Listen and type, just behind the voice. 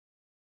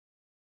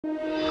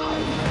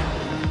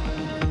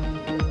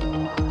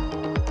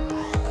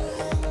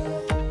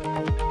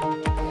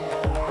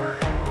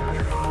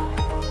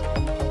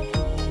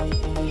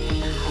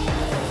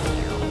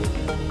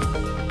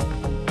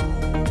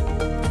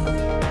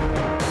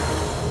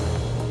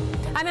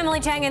Emily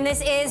Chang, and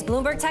this is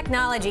Bloomberg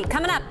Technology.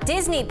 Coming up,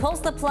 Disney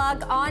pulls the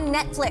plug on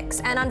Netflix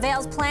and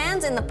unveils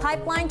plans in the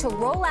pipeline to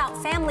roll out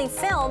family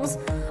films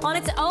on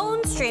its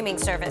own streaming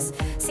service.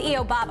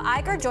 CEO Bob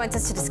Iger joins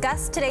us to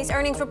discuss today's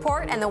earnings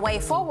report and the way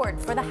forward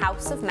for the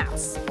House of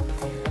Mouse.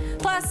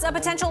 Plus, a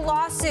potential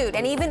lawsuit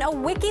and even a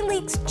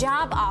WikiLeaks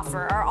job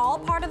offer are all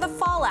part of the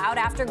fallout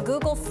after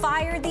Google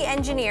fired the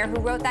engineer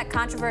who wrote that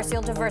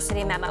controversial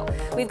diversity memo.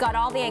 We've got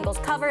all the angles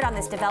covered on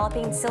this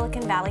developing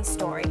Silicon Valley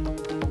story.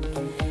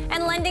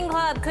 And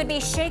LendingClub could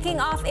be shaking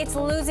off its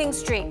losing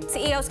streak.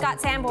 CEO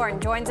Scott Sanborn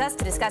joins us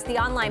to discuss the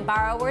online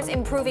borrowers'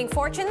 improving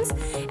fortunes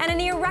and a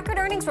near-record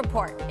earnings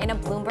report in a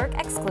Bloomberg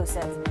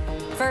exclusive.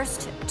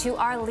 First, to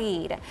our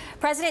lead.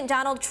 President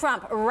Donald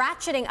Trump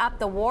ratcheting up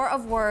the war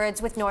of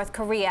words with North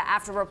Korea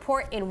after a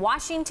report in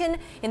Washington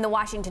in the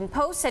Washington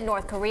Post said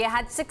North Korea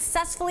had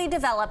successfully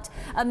developed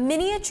a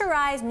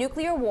miniaturized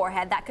nuclear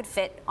warhead that could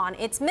fit on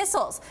its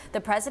missiles.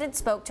 The president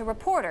spoke to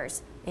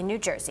reporters in New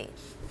Jersey.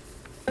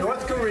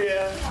 North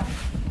Korea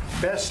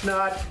best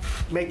not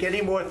make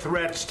any more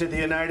threats to the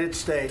United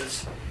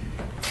States.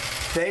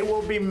 They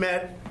will be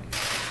met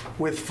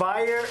with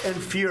fire and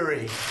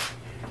fury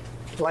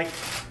like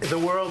the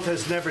world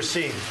has never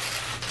seen.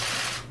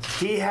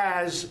 He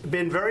has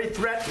been very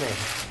threatening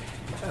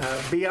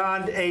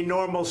beyond a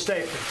normal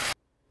statement.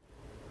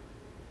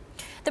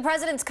 The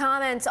president's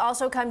comments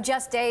also come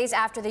just days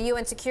after the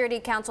UN Security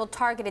Council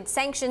targeted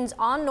sanctions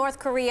on North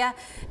Korea.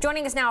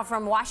 Joining us now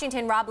from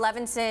Washington, Rob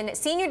Levinson,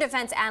 senior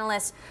defense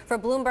analyst for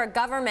Bloomberg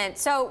Government.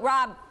 So,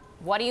 Rob,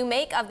 what do you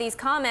make of these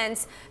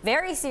comments,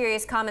 very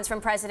serious comments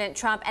from President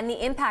Trump, and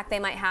the impact they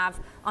might have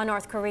on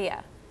North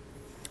Korea?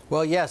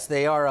 Well, yes,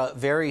 they are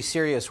very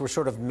serious. We're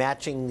sort of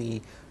matching the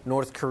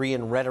North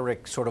Korean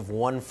rhetoric sort of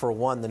one for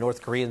one. The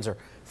North Koreans are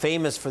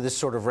famous for this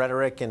sort of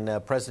rhetoric,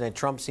 and President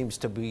Trump seems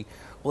to be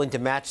willing to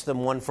match them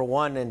one for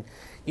one. And,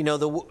 you know,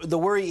 the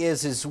worry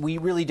is we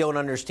really don't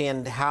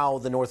understand how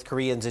the North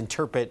Koreans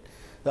interpret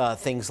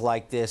things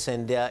like this.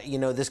 And, you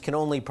know, this can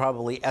only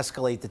probably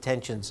escalate the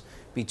tensions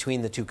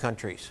between the two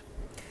countries.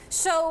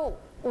 So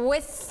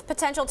with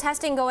potential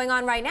testing going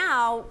on right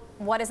now,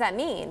 what does that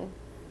mean?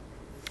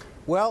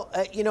 Well,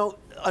 you know,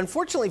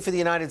 unfortunately for the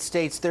United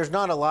States, there's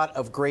not a lot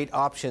of great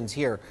options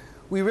here.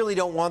 We really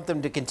don't want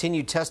them to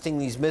continue testing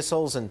these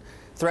missiles and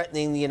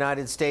threatening the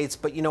United States.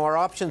 But, you know, our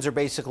options are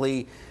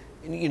basically,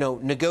 you know,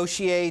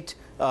 negotiate,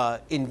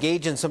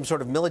 engage in some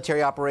sort of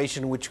military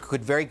operation, which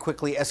could very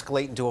quickly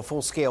escalate into a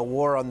full-scale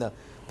war on the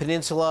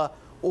peninsula,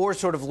 or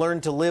sort of learn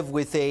to live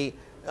with a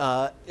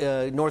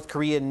North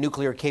Korean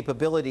nuclear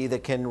capability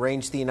that can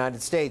range the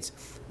United States.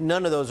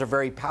 None of those are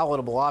very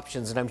palatable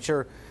options, and I'm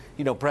sure,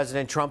 you know,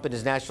 President Trump and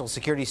his national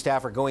security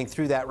staff are going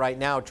through that right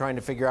now, trying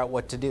to figure out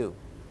what to do.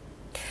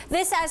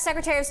 This as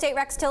Secretary of State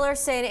Rex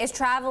Tillerson is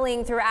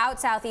traveling throughout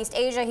Southeast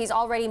Asia. He's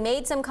already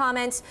made some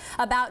comments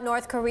about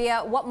North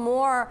Korea. What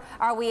more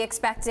are we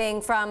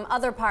expecting from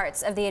other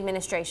parts of the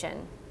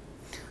administration?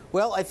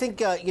 Well, I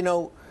think, you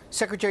know,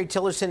 Secretary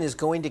Tillerson is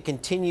going to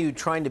continue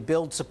trying to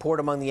build support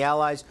among the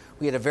allies.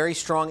 We had a very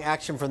strong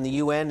action from the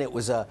UN. It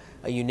was a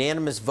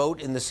unanimous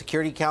vote in the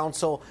Security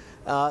Council.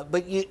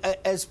 But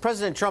as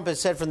President Trump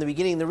has said from the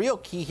beginning, the real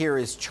key here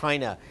is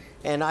China.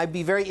 And I'd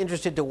be very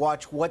interested to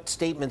watch what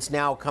statements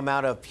now come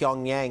out of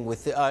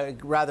Pyongyang,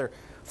 rather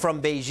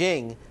from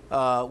Beijing,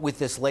 with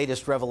this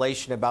latest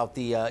revelation about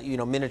the you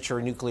know,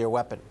 miniature nuclear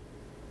weapon.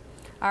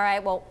 All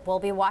right, well, we'll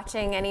be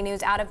watching any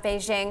news out of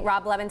Beijing.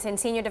 Rob Levinson,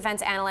 senior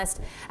defense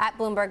analyst at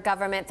Bloomberg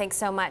Government, thanks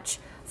so much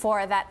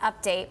for that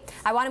update.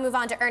 I want to move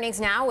on to earnings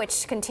now,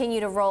 which continue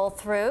to roll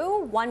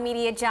through. One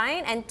media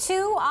giant and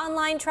two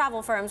online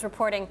travel firms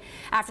reporting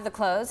after the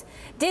close.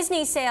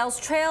 Disney sales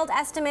trailed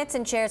estimates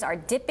and shares are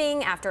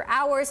dipping after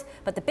hours.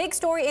 But the big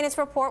story in its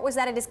report was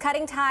that it is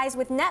cutting ties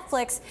with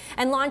Netflix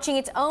and launching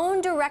its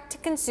own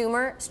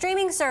direct-to-consumer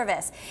streaming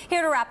service.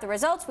 Here to wrap the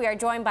results, we are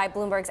joined by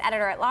Bloomberg's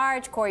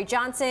editor-at-large, Corey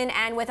Johnson,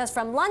 and with us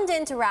from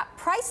London to wrap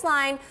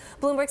Priceline,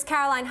 Bloomberg's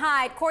Caroline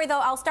Hyde. Corey, though,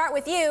 I'll start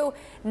with you.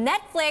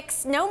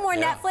 Netflix, no more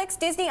Netflix.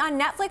 Disney on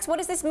Netflix, what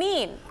does this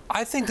mean?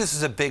 I think this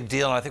is a big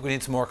deal, and I think we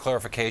need some more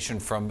clarification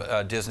from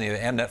Disney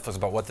and Netflix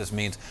about what this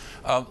means.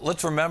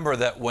 Let's remember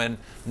that when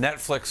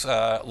Netflix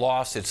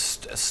lost its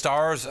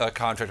Starz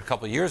contract a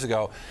couple of years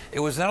ago, it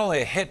was not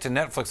only a hit to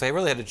Netflix, they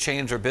really had to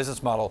change their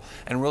business model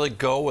and really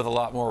go with a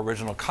lot more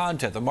original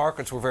content. The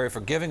markets were very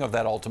forgiving of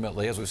that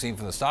ultimately, as we've seen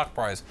from the stock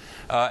price,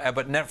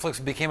 but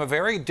Netflix became a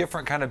very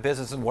different kind of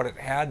business than what it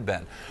had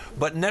been.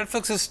 But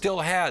Netflix has still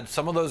had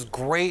some of those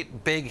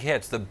great big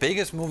hits, the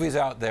biggest movies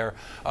out there.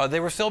 They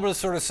were still able to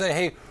sort of say,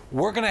 hey,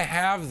 we're going to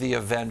have the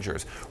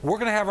Avengers. We're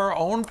going to have our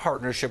own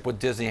partnership with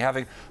Disney,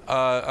 having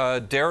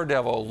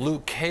Daredevil,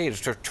 Luke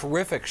Cage, a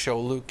terrific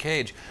show, Luke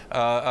Cage,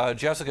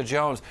 Jessica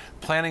Jones,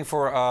 planning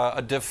for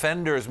a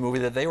Defenders movie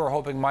that they were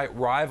hoping might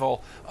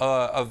rival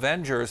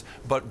Avengers,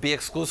 but be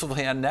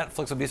exclusively on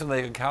Netflix and be something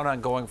they can count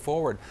on going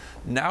forward.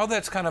 Now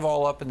that's kind of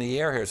all up in the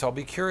air here, so I'll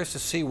be curious to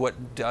see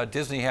what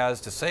Disney has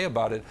to say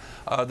about it.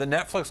 The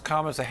Netflix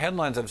comments, the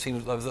headlines I've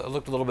seen have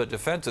looked a little bit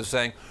defensive,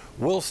 saying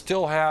we'll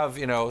still have,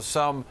 you know,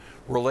 some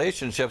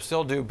relationship,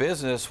 still do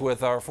business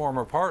with our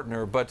former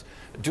partner, but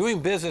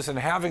doing business and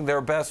having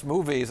their best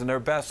movies and their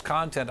best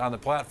content on the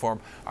platform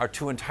are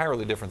two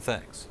entirely different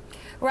things.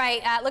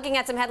 Right. Looking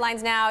at some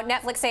headlines now,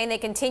 Netflix saying they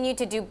continue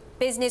to do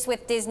business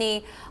with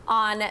Disney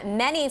on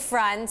many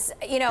fronts.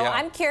 You know, Yeah.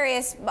 I'm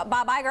curious,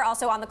 Bob Iger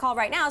also on the call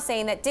right now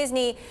saying that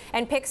Disney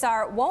and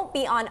Pixar won't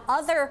be on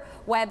other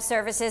web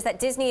services, that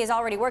Disney is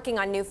already working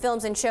on new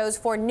films and shows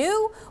for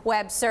new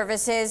web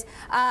services.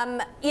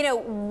 You know,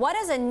 what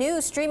does a new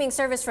streaming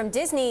service from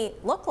Disney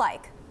look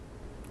like?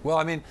 Well,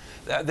 I mean,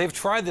 they've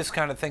tried this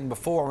kind of thing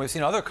before. We've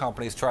seen other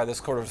companies try this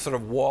sort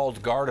of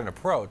walled garden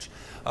approach.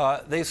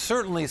 They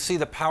certainly see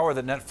the power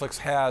that Netflix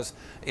has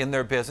in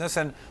their business,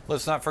 and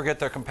let's not forget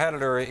their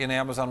competitor in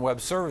Amazon Web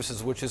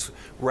Services, which is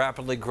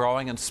rapidly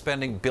growing and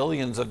spending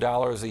billions of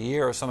dollars a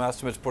year. Some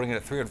estimates putting it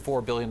at $3 and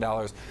 $4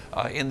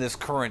 billion in this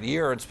current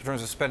year in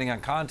terms of spending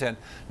on content.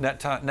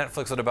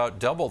 Netflix at about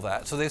double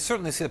that. So they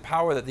certainly see the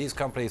power that these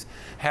companies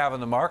have in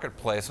the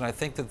marketplace, and I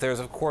think that there's,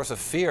 of course, a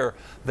fear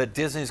that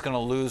Disney's going to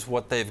lose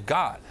what they've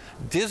got.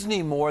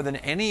 Disney, more than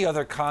any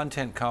other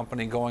content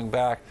company going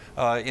back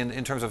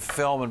in terms of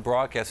film and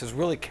broadcast, has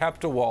really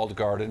kept a walled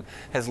garden,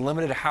 has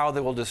limited how they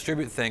will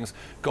distribute things,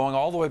 going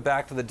all the way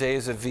back to the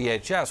days of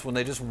VHS when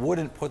they just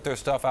wouldn't put their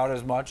stuff out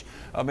as much.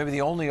 Maybe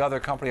the only other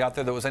company out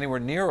there that was anywhere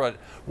near it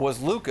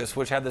was Lucas,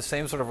 which had the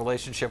same sort of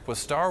relationship with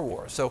Star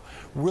Wars. So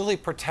really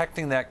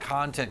protecting that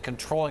content,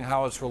 controlling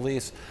how it's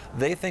released,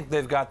 they think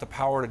they've got the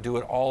power to do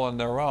it all on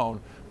their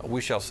own.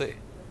 We shall see.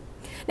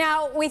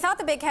 Now, we thought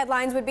the big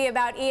headlines would be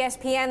about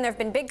ESPN. There have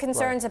been big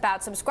concerns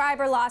about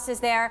subscriber losses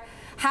there.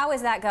 How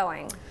is that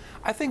going?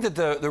 I think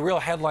that the real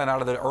headline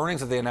out of the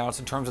earnings that they announced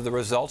in terms of the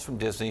results from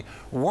Disney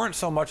weren't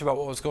so much about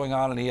what was going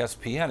on in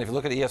ESPN. If you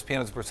look at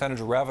ESPN as a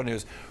percentage of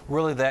revenues,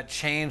 really that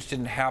change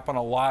didn't happen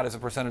a lot as a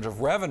percentage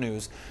of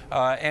revenues,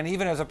 and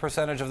even as a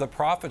percentage of the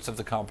profits of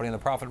the company and the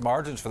profit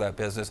margins for that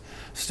business,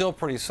 still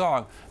pretty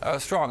strong.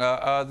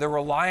 The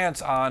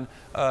reliance on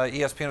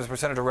ESPN as a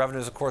percentage of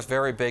revenues, of course,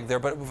 very big there.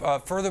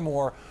 But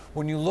furthermore,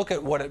 when you look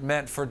at what it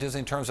meant for Disney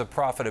in terms of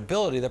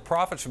profitability, the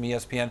profits from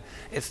ESPN,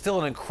 it's still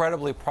an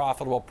incredibly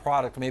profitable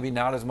product, maybe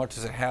not as much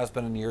as it has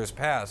been in years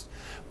past.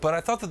 But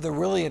I thought that the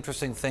really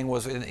interesting thing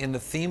was in the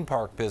theme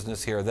park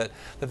business here,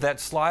 that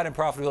slide in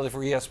profitability for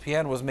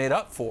ESPN was made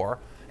up for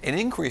an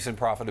increase in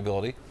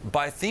profitability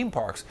by theme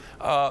parks,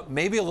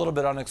 maybe a little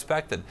bit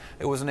unexpected.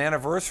 It was an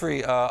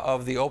anniversary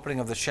of the opening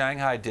of the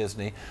Shanghai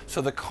Disney, so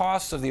the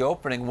cost of the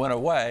opening went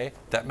away.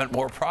 That meant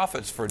more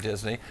profits for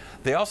Disney.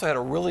 They also had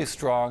a really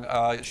strong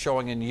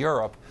showing in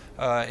Europe.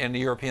 In the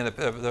European,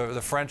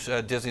 the French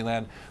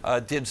Disneyland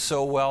did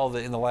so well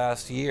in the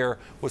last year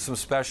with some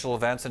special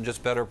events and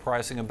just better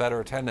pricing and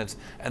better attendance,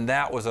 and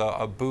that was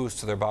a boost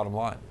to their bottom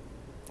line.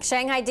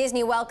 Shanghai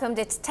Disney welcomed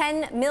its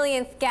 10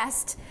 millionth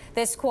guest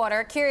this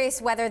quarter. Curious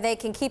whether they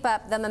can keep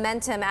up the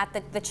momentum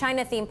at the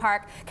China theme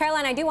park.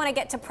 Caroline, I do want to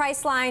get to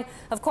Priceline,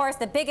 of course,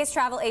 the biggest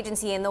travel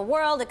agency in the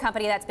world, a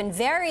company that's been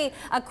very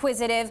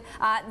acquisitive.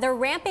 They're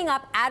ramping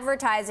up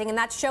advertising, and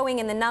that's showing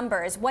in the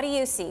numbers. What do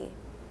you see?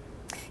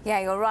 Yeah,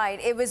 you're right.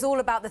 It was all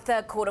about the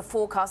third quarter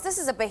forecast. This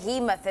is a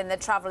behemoth in the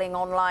traveling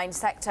online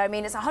sector. I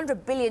mean, it's a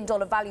 $100 billion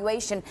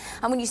valuation.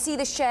 And when you see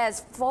the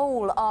shares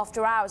fall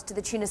after hours to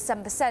the tune of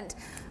 7%,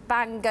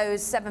 bang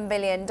goes $7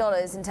 billion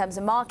in terms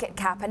of market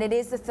cap. And it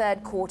is the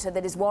third quarter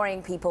that is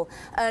worrying people.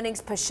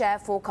 Earnings per share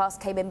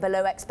forecast came in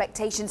below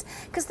expectations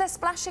because they're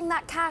splashing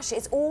that cash.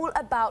 It's all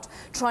about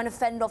trying to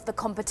fend off the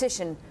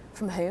competition.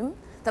 From whom?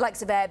 The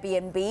likes of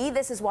Airbnb.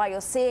 This is why you're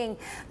seeing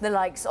the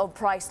likes of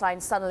Priceline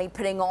suddenly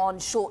putting on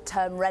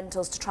short-term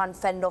rentals to try and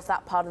fend off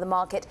that part of the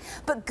market.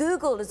 But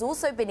Google has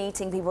also been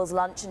eating people's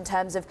lunch in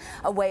terms of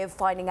a way of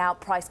finding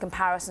out price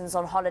comparisons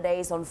on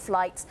holidays, on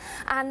flights.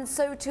 And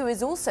so too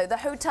is also the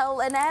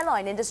hotel and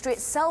airline industry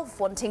itself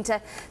wanting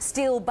to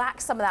steal back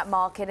some of that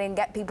market and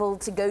get people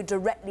to go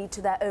directly to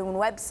their own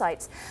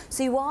websites.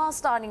 So you are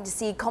starting to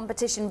see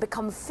competition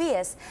become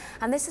fierce.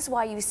 And this is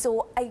why you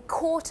saw a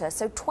quarter,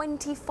 so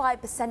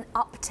 25%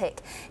 uptick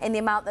in the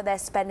amount that they're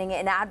spending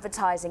in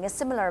advertising, a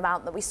similar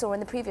amount that we saw in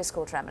the previous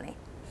quarter, Emily.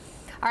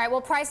 All right,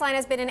 well, Priceline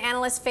has been an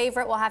analyst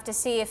favorite. We'll have to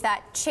see if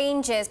that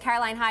changes.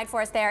 Caroline Hyde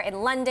for us there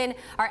in London.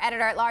 Our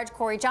editor-at-large,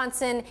 Corey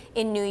Johnson,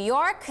 in New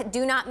York.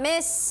 Do not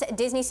miss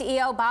Disney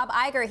CEO Bob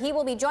Iger. He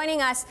will be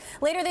joining us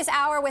later this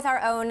hour with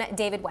our own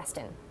David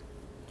Weston.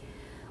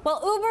 Well,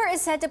 Uber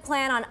is said to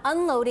plan on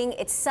unloading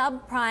its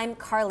subprime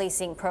car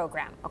leasing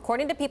program.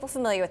 According to people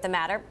familiar with the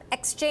matter,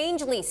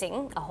 Exchange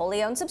Leasing, a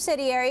wholly owned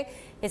subsidiary,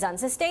 is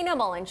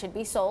unsustainable and should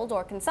be sold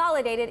or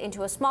consolidated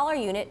into a smaller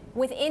unit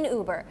within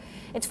Uber.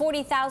 Its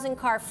 40,000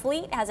 car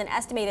fleet has an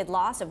estimated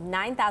loss of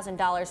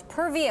 $9,000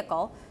 per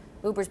vehicle.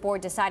 Uber's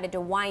board decided to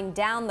wind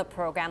down the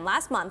program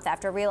last month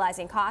after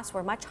realizing costs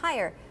were much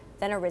higher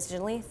than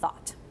originally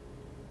thought.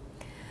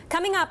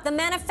 Coming up, the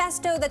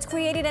manifesto that's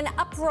created an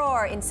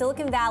uproar in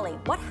Silicon Valley.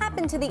 What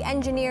happened to the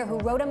engineer who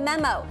wrote a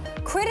memo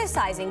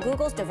criticizing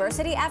Google's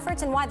diversity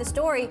efforts and why the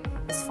story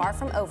is far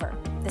from over?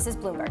 This is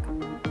Bloomberg.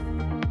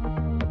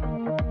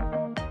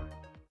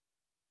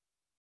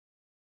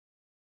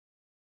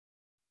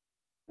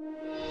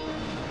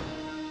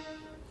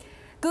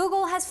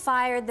 Google has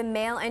fired the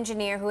male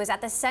engineer who is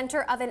at the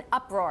center of an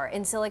uproar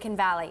in Silicon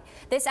Valley.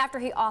 This after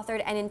he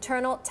authored an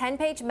internal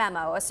 10-page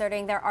memo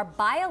asserting there are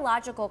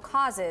biological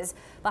causes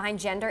behind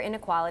gender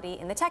inequality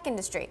in the tech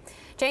industry.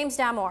 James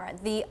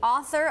Damore, the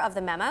author of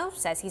the memo,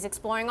 says he's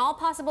exploring all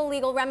possible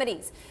legal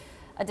remedies.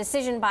 A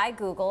decision by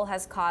Google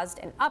has caused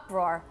an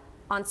uproar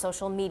on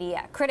social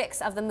media. Critics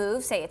of the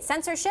move say it's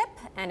censorship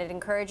and it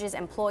encourages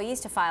employees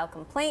to file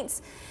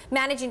complaints.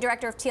 Managing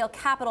director of Teal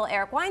Capital,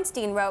 Eric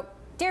Weinstein, wrote,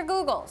 "Dear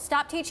Google,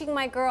 stop teaching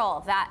my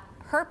girl that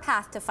her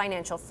path to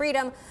financial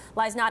freedom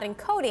lies not in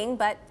coding,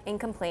 but in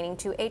complaining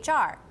to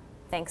HR.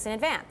 Thanks in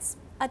advance.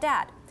 A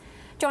dad."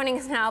 Joining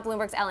us now,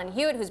 Bloomberg's Ellen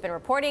Hewitt, who's been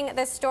reporting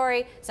this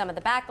story, some of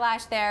the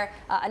backlash there.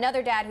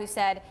 Another dad who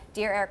said,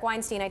 "Dear Eric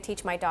Weinstein, I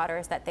teach my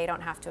daughters that they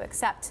don't have to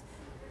accept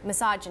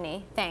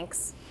misogyny.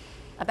 Thanks.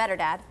 A better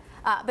dad."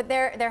 But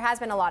there has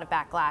been a lot of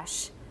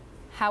backlash.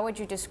 How would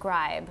you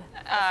describe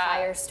the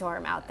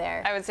firestorm out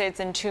there? I would say it's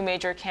in two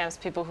major camps.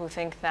 People who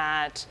think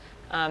that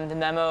the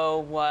memo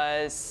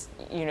was,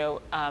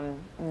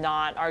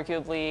 not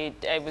arguably,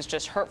 it was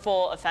just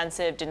hurtful,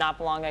 offensive, did not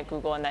belong at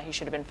Google, and that he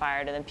should have been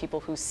fired. And then people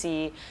who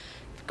see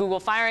Google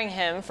firing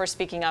him for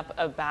speaking up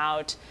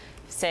about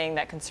saying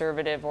that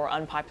conservative or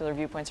unpopular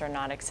viewpoints are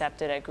not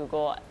accepted at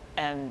Google,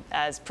 and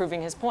as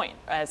proving his point,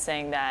 as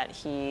saying that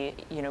he,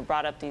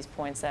 brought up these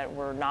points that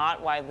were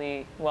not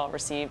widely well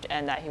received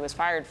and that he was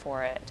fired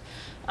for it.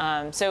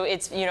 So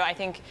it's, I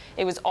think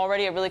it was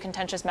already a really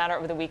contentious matter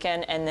over the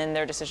weekend, and then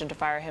their decision to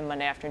fire him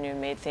Monday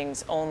afternoon made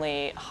things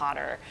only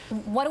hotter.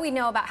 What do we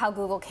know about how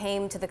Google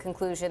came to the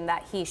conclusion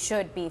that he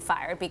should be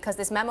fired? Because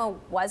this memo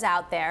was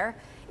out there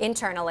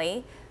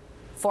internally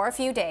for a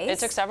few days. It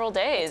took several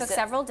days. It took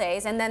several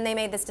days, and then they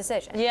made this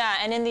decision. Yeah,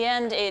 and in the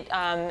end,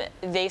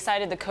 they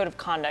cited the code of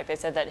conduct. They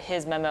said that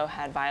his memo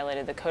had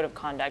violated the code of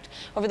conduct.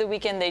 Over the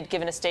weekend, they'd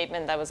given a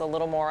statement that was a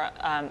little more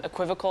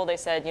equivocal. They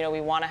said, we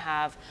want to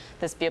have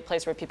this be a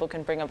place where people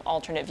can bring up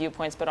alternate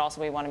viewpoints, but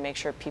also we want to make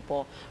sure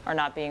people are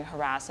not being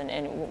harassed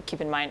and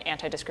keep in mind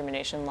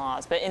anti-discrimination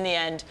laws. But in the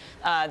end,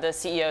 the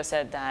CEO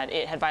said that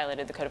it had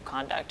violated the code of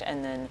conduct,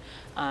 and then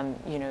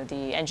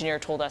the engineer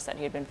told us that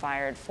he had been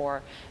fired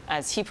for,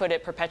 as he put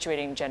it,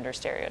 perpetuating gender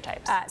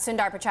stereotypes.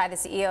 Sundar Pichai, the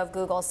CEO of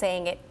Google,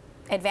 saying it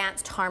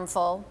advanced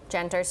harmful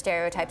gender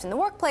stereotypes in the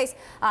workplace.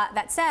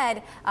 That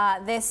said,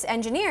 this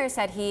engineer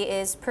said he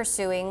is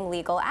pursuing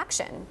legal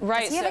action.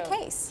 Right. Does he have a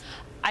case?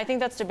 I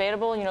think that's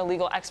debatable.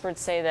 Legal experts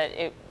say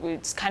that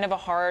it's kind of a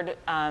hard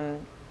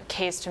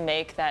case to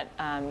make, that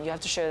you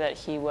have to show that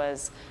he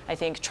was, I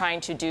think,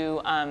 trying to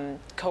do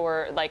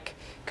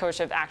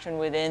coercive action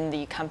within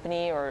the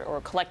company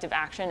or collective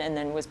action, and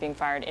then was being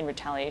fired in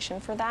retaliation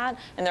for that.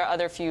 And there are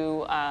other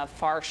few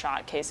far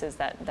shot cases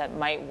that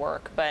might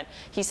work. But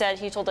he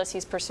told us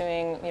he's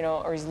pursuing,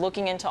 or he's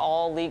looking into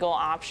all legal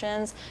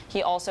options.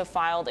 He also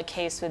filed a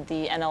case with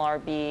the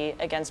NLRB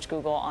against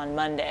Google on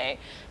Monday.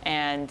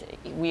 And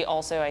we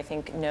also, I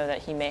think, know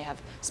that he may have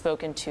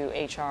spoken to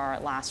HR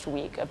last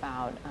week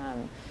about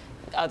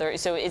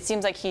so it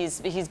seems like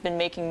he's been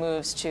making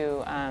moves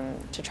to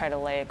try to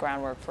lay a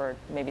groundwork for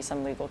maybe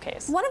some legal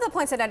case. One of the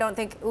points that I don't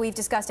think we've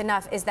discussed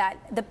enough is that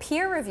the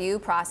peer review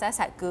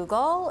process at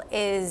Google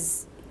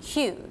is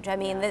huge. I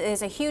mean, it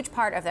is a huge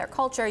part of their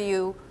culture.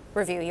 You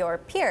review your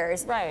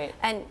peers. Right.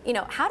 And,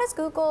 how does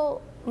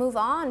Google move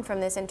on from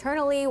this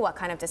internally? What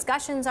kind of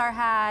discussions are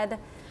had?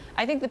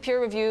 I think the peer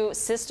review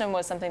system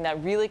was something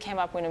that really came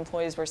up when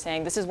employees were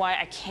saying, this is why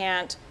I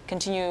can't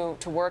continue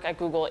to work at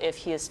Google if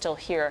he is still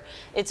here.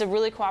 It's a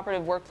really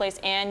cooperative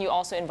workplace, and you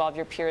also involve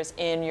your peers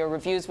in your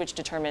reviews, which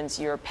determines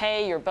your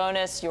pay, your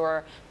bonus,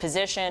 your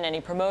position, any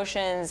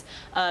promotions.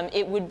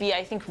 It would be,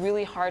 I think,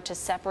 really hard to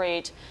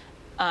separate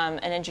an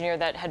engineer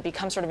that had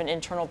become sort of an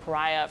internal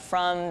pariah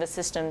from the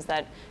systems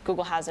that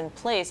Google has in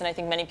place. And I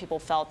think many people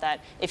felt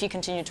that if he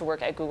continued to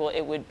work at Google,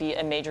 it would be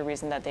a major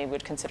reason that they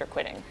would consider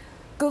quitting.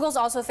 Google's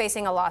also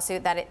facing a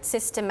lawsuit that it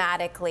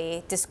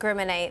systematically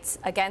discriminates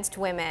against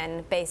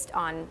women based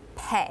on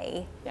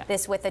pay. Yeah.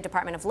 This with the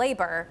Department of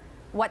Labor.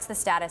 What's the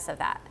status of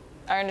that?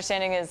 Our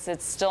understanding is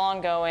it's still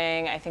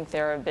ongoing. I think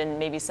there have been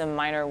maybe some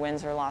minor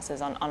wins or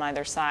losses on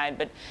either side,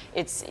 but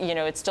it's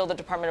still the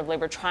Department of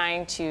Labor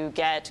trying to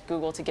get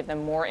Google to give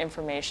them more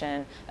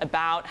information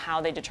about how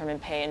they determine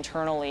pay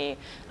internally.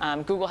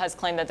 Google has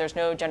claimed that there's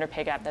no gender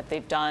pay gap, that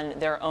they've done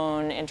their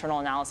own internal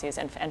analyses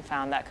and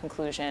found that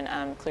conclusion.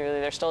 Clearly,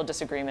 there's still a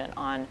disagreement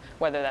on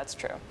whether that's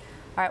true. All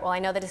right, well, I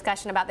know the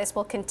discussion about this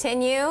will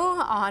continue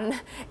on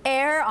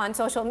air, on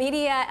social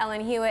media.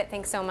 Ellen Hewitt,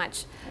 thanks so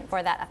much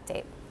for that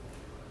update.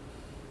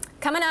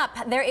 Coming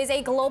up, there is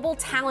a global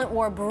talent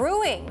war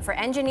brewing for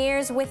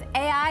engineers with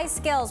AI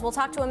skills. We'll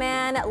talk to a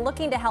man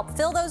looking to help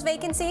fill those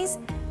vacancies.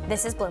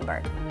 This is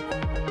Bloomberg.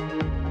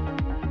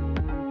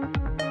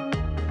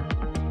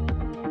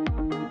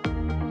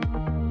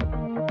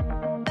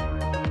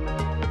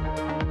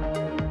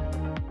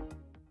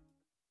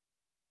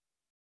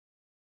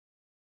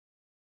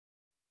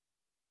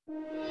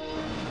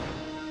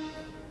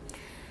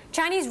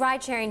 Chinese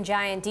ride-sharing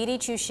giant Didi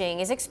Chuxing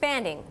is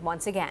expanding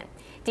once again.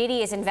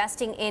 Didi is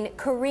investing in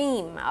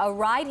Careem, a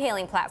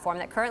ride-hailing platform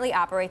that currently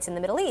operates in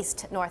the Middle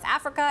East, North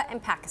Africa,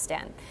 and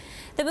Pakistan.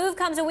 The move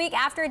comes a week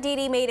after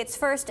Didi made its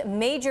first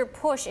major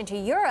push into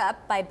Europe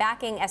by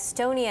backing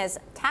Estonia's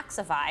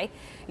Taxify.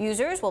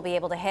 Users will be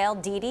able to hail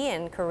Didi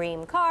and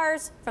Careem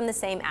cars from the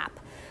same app.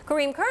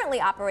 Careem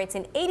currently operates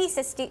in 80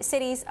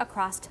 cities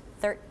across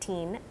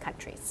 13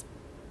 countries.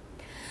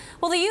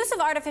 Well, the use of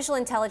artificial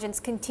intelligence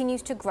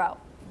continues to grow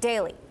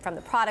daily, from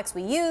the products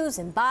we use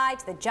and buy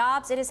to the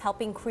jobs it is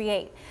helping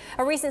create.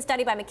 A recent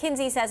study by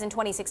McKinsey says in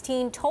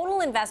 2016,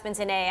 total investments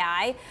in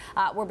AI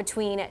were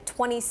between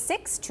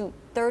 $26 to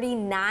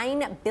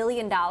 $39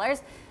 billion.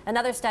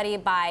 Another study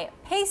by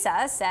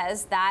PESA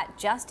says that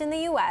just in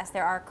the U.S.,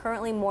 there are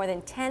currently more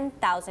than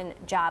 10,000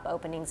 job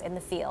openings in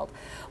the field.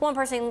 One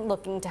person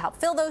looking to help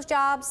fill those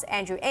jobs,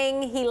 Andrew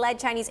Ng, he led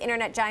Chinese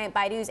internet giant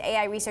Baidu's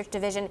AI research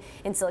division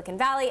in Silicon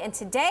Valley, and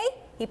today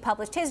he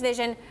published his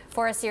vision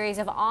for a series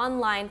of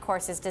online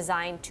courses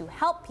designed to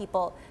help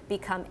people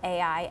become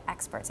AI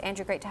experts.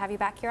 Andrew, great to have you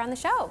back here on the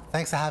show.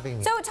 Thanks for having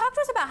me. So talk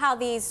to us about how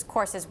these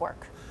courses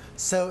work.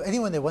 So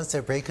anyone that wants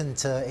to break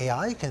into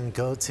AI can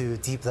go to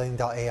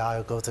deeplearning.ai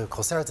or go to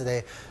Coursera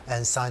today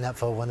and sign up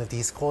for one of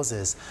these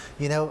courses.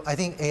 You know, I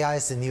think AI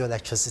is the new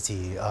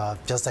electricity.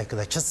 Just like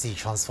electricity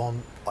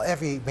transformed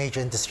every major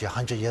industry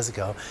 100 years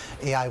ago,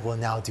 AI will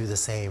now do the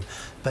same.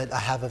 But I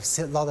have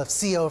a lot of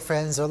CEO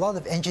friends or a lot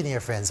of engineer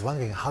friends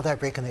wondering, how do I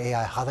break into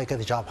AI? How do I get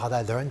a job? How do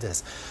I learn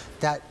this?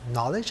 That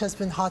knowledge has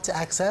been hard to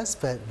access,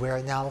 but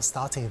we're now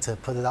starting to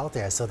put it out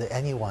there so that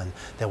anyone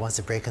that wants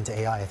to break into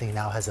AI, I think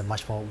now has a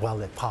much more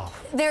well-lit path.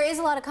 There is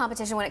a lot of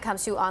competition when it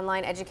comes to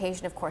online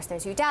education. Of course,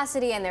 there's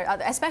Udacity, and there are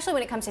other, especially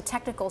when it comes to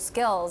technical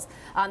skills,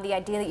 the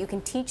idea that you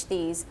can teach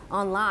these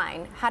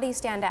online. How do you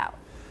stand out?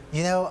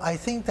 You know, I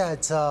think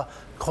that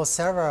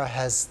Coursera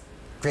has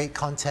great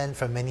content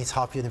from many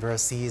top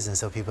universities, and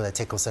so people that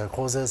take Coursera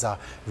courses are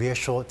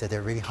reassured that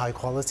they're really high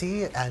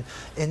quality. And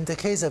in the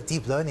case of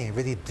deep learning,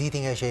 really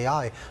bleeding edge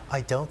AI, I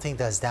don't think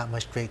there's that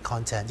much great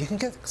content. You can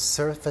get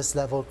surface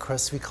level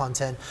cursory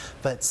content,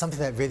 but something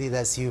that really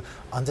lets you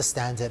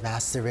understand it,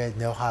 master it,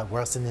 know how it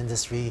works in the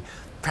industry,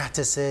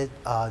 practice it.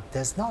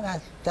 There's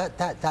not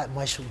that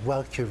much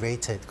well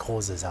curated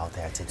courses out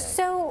there today.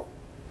 So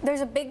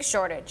there's a big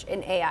shortage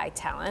in AI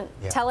talent.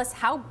 Yeah. Tell us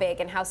how big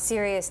and how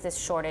serious this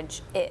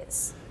shortage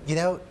is. You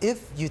know,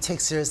 if you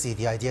take seriously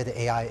the idea that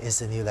AI is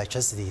the new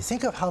electricity,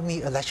 think of how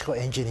many electrical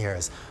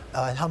engineers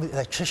and how many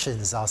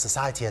electricians our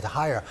society had to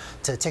hire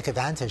to take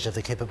advantage of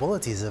the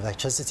capabilities of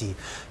electricity.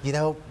 You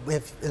know,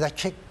 if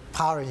electric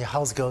power in your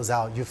house goes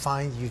out, you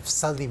find you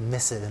suddenly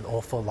miss it an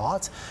awful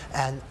lot.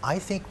 And I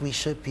think we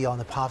should be on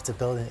the path to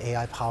build an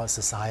AI-powered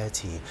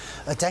society.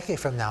 A decade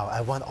from now,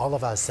 I want all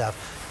of us to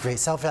have great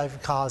self-driving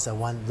cars. I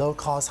want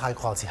low-cost,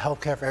 high-quality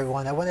healthcare for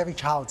everyone. I want every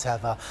child to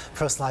have a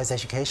personalized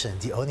education.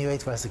 The only way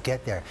for us to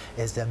get there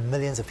is there are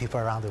millions of people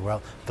around the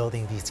world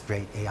building these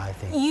great AI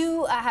things.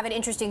 You have an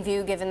interesting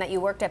view, given that you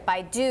worked at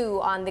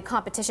Baidu, on the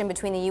competition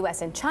between the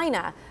U.S. and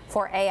China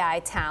for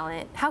AI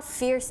talent. How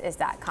fierce is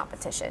that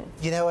competition?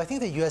 You know, I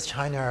think the U.S.-China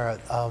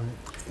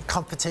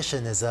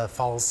competition is a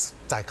false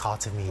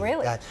dichotomy.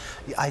 Really?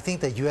 I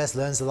think the U.S.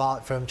 learns a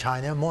lot from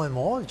China more and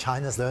more.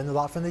 China's learned a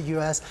lot from the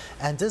U.S.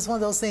 And this is one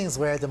of those things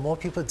where the more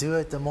people do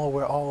it, the more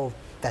we're all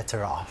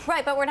better off.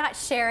 Right, but we're not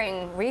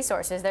sharing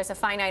resources. There's a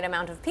finite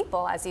amount of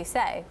people, as you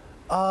say.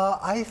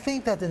 I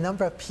think that the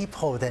number of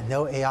people that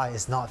know AI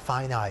is not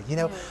finite. You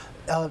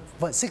know,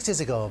 but 6 years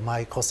ago,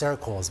 my Coursera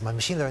course, my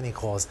machine learning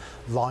course,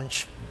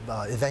 launched,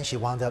 eventually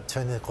wound up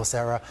turning into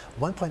Coursera.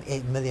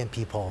 1.8 million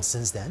people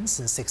since then,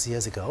 since 6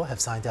 years ago,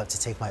 have signed up to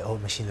take my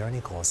old machine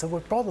learning course. So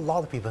we've brought a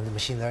lot of people into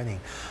machine learning.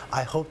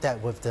 I hope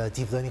that with the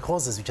deep learning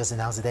courses we just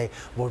announced today,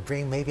 we'll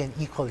bring maybe an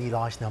equally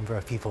large number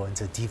of people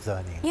into deep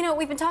learning. You know,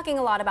 we've been talking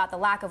a lot about the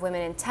lack of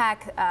women in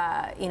tech,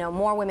 you know,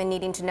 more women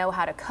needing to know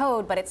how to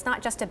code, but it's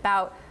not just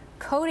about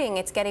coding,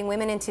 it's getting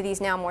women into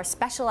these now more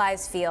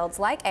specialized fields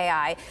like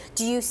AI.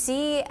 Do you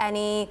see an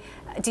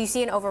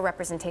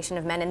overrepresentation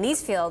of men in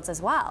these fields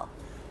as well?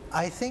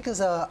 I think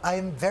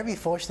I'm very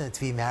fortunate to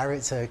be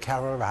married to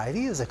Carol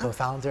O'Reilly, who's a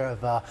co-founder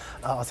of an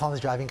autonomous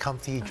driving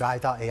company,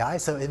 Drive.ai.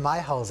 So in my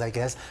house, I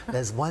guess,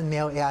 there's one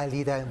male AI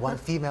leader and one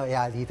female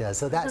AI leader.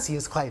 So that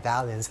seems quite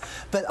balanced.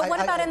 But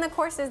what about in the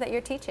courses that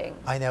you're teaching?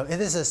 I know,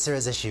 it is a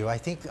serious issue. I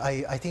think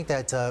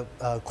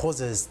that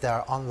courses that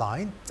are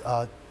online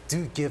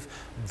do give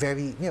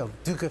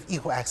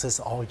equal access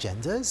to all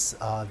genders,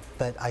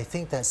 but I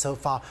think that so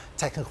far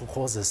technical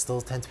courses still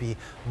tend to be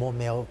more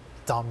male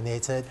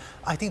dominated.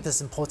 I think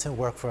there's important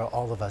work for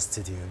all of us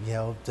to do. You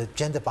know, the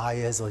gender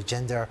bias or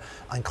gender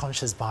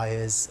unconscious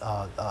bias,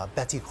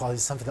 better equality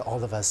is something that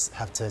all of us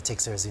have to take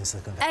seriously in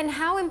Silicon Valley. And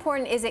how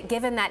important is it,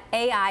 given that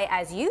AI,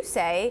 as you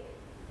say,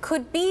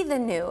 could be the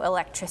new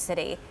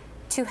electricity,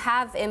 to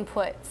have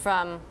input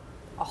from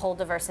a whole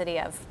diversity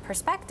of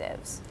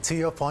perspectives? To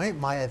your point,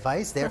 my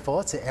advice,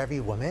 therefore, to every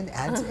woman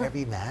and to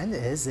every man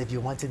is, if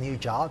you want a new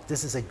job,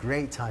 this is a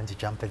great time to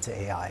jump into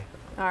AI.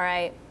 All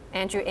right.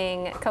 Andrew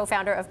Ng,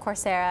 co-founder of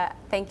Coursera,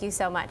 thank you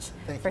so much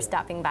for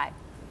stopping by.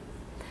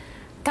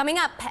 Coming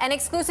up, an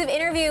exclusive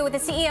interview with the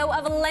CEO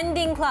of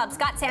LendingClub,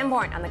 Scott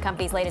Sanborn, on the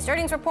company's latest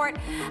earnings report,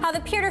 how the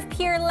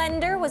peer-to-peer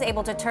lender was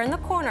able to turn the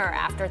corner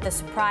after the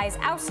surprise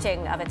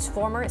ousting of its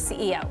former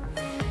CEO.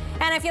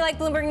 And if you like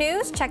Bloomberg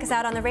News, check us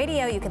out on the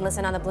radio. You can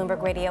listen on the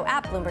Bloomberg Radio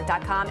app,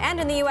 Bloomberg.com,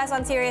 and in the U.S.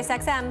 on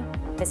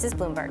SiriusXM. This is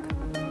Bloomberg.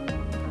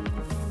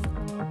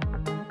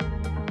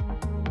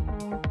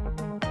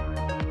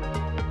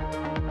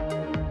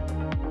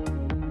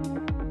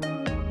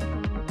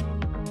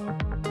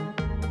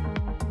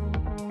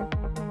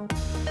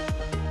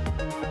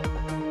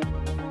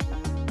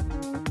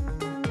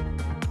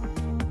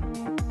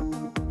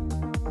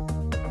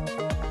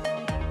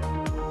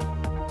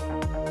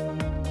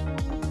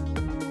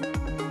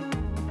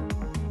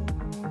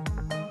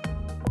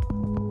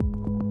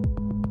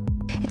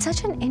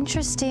 Such an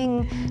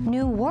interesting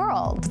new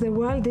world. The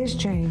world is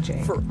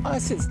changing. For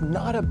us, it's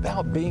not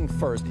about being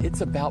first, it's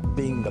about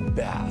being the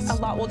best. A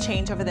lot will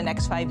change over the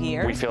next 5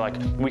 years. We feel like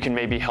we can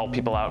maybe help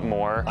people out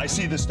more. I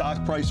see the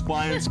stock price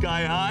flying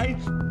sky high.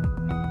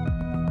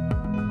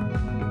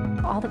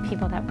 All the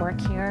people that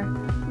work here,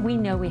 we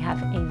know we have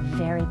a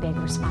very big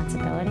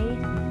responsibility,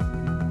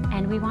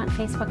 and we want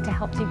Facebook to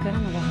help do good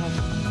in the world.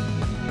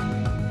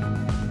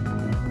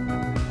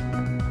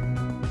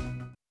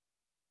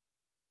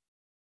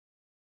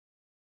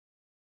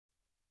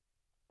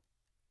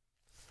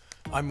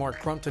 I'm Mark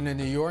Crumpton in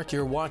New York.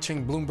 You're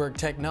watching Bloomberg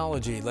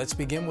Technology. Let's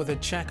begin with a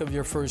check of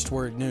your first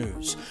word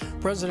news.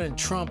 President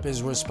Trump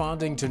is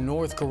responding to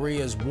North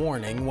Korea's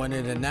warning when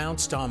it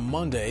announced on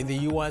Monday the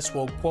U.S.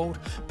 will, quote,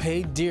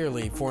 pay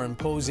dearly for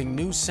imposing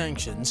new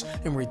sanctions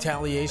in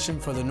retaliation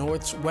for the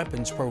North's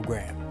weapons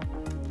program.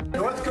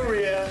 North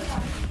Korea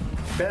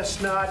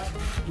best not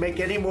make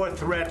any more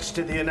threats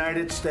to the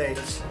United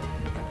States.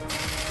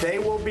 They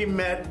will be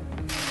met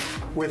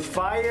with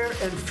fire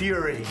and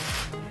fury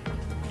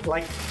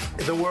like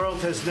the world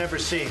has never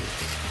seen.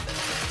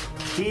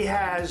 He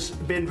has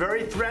been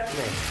very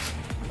threatening,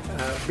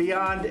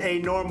 beyond a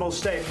normal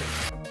statement.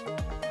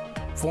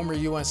 Former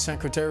U.S.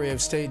 Secretary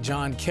of State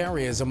John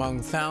Kerry is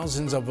among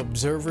thousands of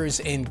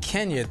observers in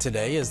Kenya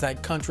today as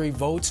that country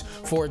votes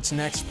for its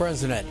next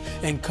president.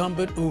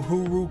 Incumbent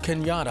Uhuru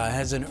Kenyatta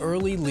has an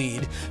early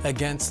lead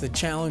against the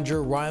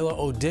challenger Raila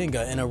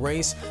Odinga in a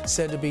race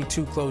said to be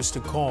too close to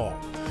call.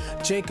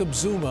 Jacob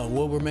Zuma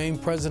will remain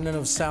president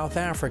of South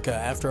Africa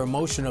after a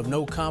motion of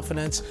no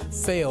confidence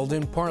failed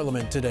in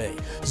Parliament today.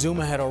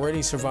 Zuma had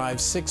already survived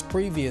 6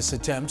 previous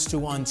attempts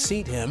to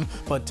unseat him,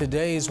 but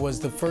today's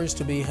was the first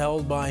to be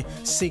held by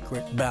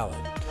secret ballot.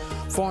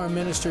 Foreign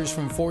ministers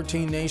from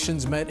 14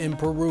 nations met in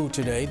Peru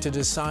today to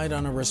decide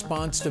on a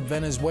response to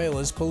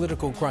Venezuela's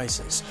political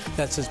crisis.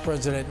 That's as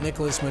President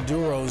Nicolas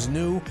Maduro's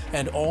new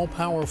and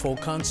all-powerful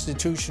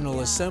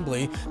constitutional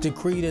assembly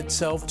decreed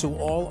itself to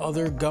all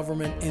other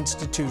government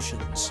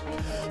institutions.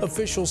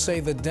 Officials say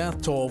the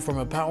death toll from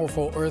a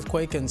powerful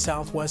earthquake in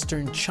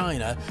southwestern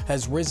China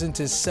has risen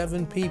to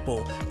 7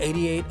 people.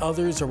 88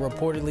 others are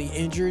reportedly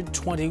injured,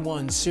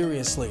 21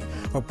 seriously.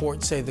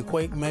 Reports say the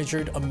quake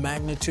measured a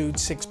magnitude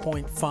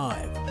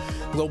 6.5.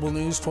 Global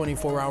news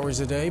 24 hours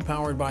a day,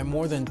 powered by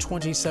more than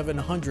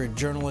 2,700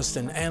 journalists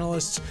and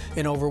analysts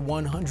in over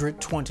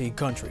 120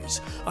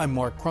 countries. I'm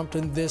Mark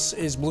Crumpton. This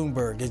is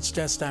Bloomberg. It's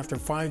just after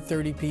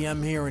 5:30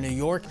 p.m. here in New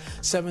York,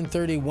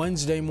 7:30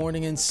 Wednesday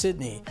morning in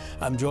Sydney.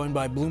 I'm joined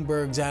by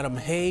Bloomberg's Adam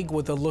Haig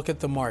with a look at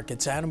the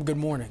markets. Adam, good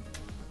morning.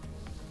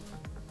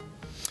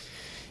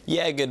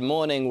 Yeah, good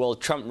morning. Well,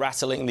 Trump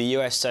rattling the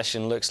U.S.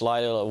 session looks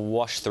like it'll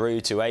wash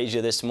through to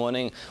Asia this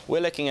morning. We're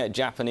looking at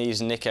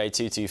Japanese Nikkei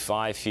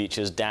 225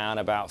 futures down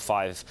about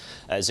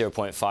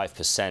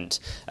 0.5%.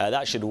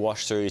 That should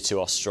wash through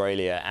to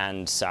Australia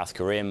and South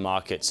Korean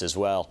markets as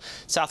well.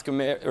 South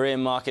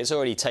Korean markets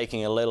already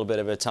taking a little bit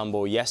of a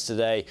tumble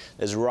yesterday.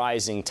 There's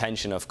rising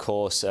tension, of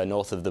course,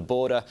 north of the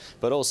border,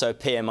 but also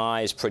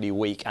PMI is pretty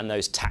weak and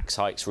those tax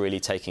hikes really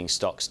taking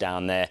stocks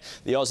down there.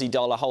 The Aussie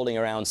dollar holding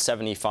around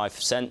 75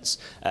 cents.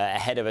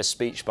 Ahead of a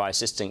speech by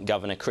Assistant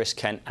Governor Chris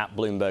Kent at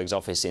Bloomberg's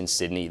office in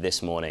Sydney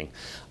this morning.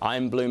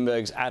 I'm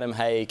Bloomberg's Adam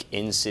Haig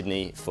in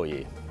Sydney for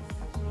you.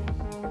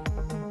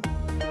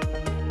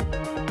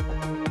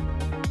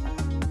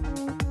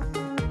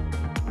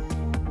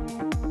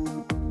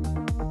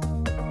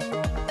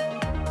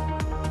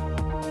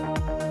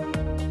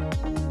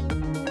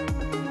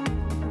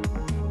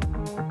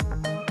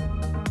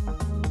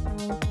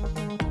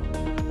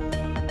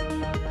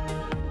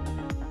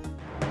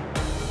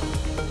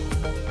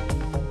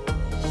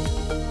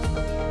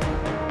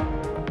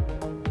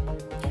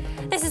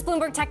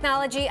 Bloomberg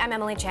Technology, I'm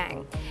Emily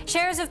Chang.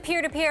 Shares of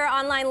peer-to-peer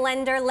online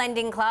lender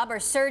LendingClub are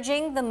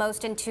surging the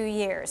most in 2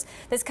 years.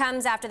 This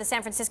comes after the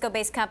San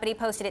Francisco-based company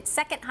posted its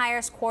second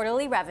highest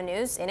quarterly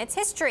revenues in its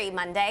history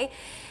Monday,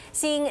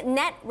 seeing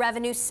net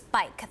revenue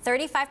spike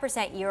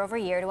 35% year over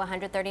year to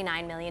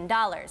 $139 million.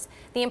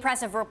 The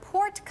impressive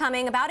report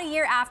coming about a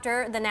year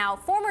after the now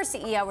former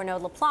CEO Renaud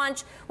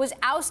Laplanche was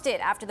ousted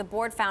after the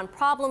board found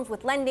problems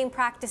with lending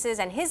practices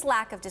and his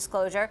lack of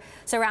disclosure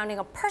surrounding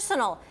a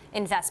personal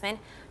investment.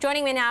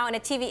 Joining me now in a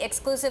TV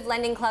exclusive,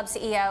 LendingClub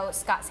CEO CEO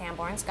Scott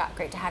Sanborn. Scott,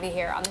 great to have you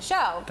here on the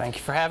show. Thank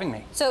you for having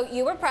me. So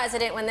you were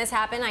president when this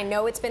happened. I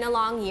know it's been a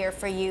long year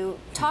for you.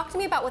 Talk to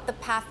me about what the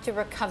path to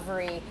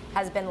recovery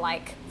has been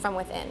like from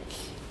within.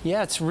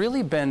 Yeah, it's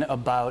really been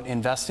about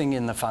investing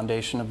in the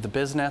foundation of the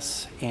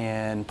business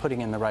and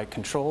putting in the right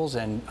controls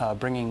and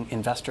bringing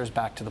investors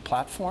back to the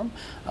platform.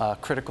 A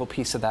critical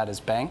piece of that is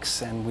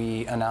banks, and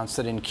we announced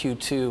that in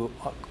Q2,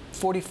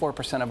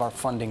 44% of our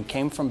funding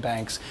came from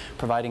banks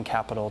providing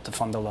capital to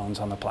fund the loans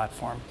on the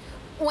platform.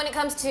 When it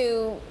comes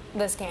to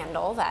the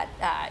scandal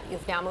that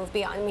you've now moved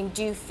beyond, I mean,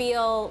 do you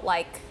feel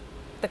like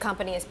the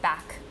company is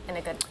back in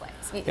a good place?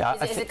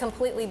 Yeah, is it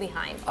completely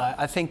behind?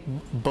 I think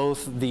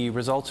both the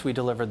results we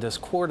delivered this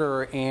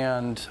quarter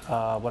and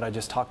what I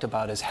just talked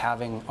about is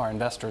having our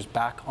investors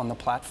back on the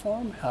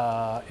platform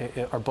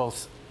are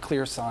both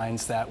clear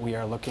signs that we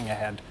are looking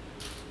ahead.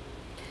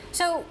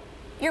 So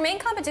your main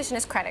competition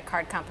is credit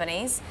card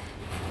companies.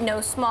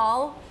 No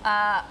small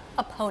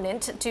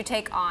opponent to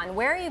take on.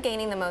 Where are you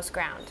gaining the most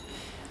ground?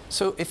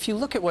 So if you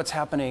look at what's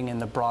happening in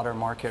the broader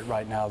market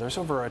right now, there's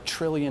over $1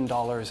 trillion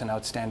in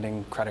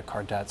outstanding credit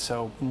card debt.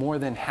 So more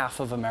than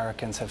half of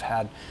Americans have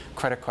had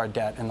credit card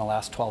debt in the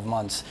last 12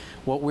 months.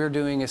 What we're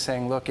doing is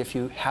saying, look, if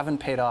you haven't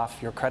paid off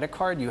your credit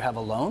card, you have a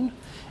loan,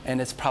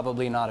 and it's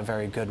probably not a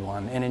very good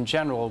one. And in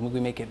general, we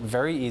make it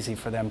very easy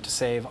for them to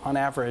save, on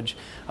average,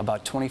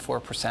 about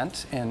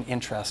 24% in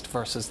interest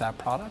versus that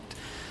product.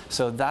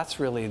 So that's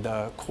really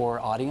the core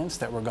audience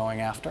that we're going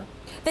after.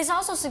 This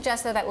also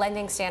suggests, though, that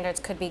lending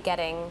standards could be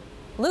getting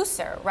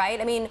looser,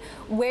 right? I mean,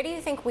 where do you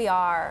think we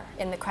are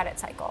in the credit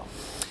cycle?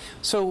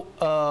 So,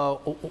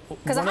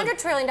 because $100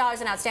 trillion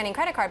in outstanding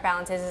credit card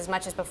balances is as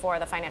much as before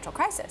the financial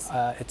crisis.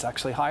 It's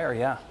actually higher,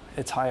 yeah.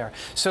 It's higher.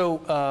 So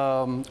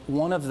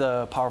one of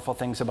the powerful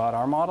things about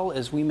our model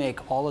is we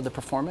make all of the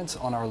performance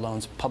on our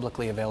loans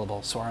publicly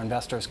available. So our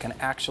investors can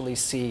actually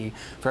see,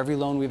 for every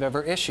loan we've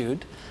ever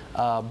issued,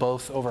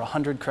 both over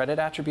 100 credit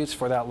attributes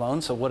for that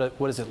loan. So what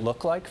does it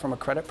look like from a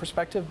credit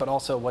perspective, but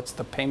also what's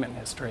the payment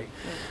history.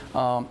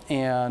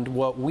 And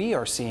what we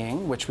are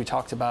seeing, which we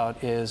talked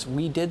about, is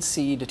we did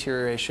see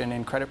deterioration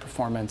in credit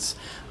performance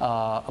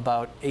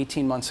about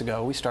 18 months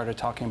ago. We started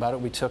talking about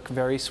it. We took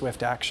very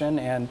swift action,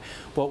 and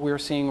what we're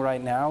seeing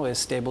right now is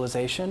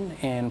stabilization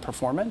in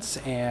performance,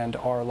 and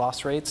our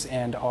loss rates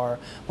and our,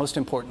 most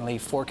importantly,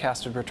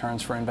 forecasted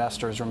returns for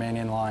investors remain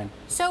in line.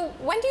 So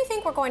when do you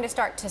think we're going to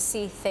start to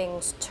see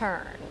things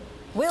turn?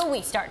 Will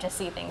we start to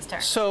see things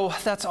turn? So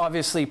that's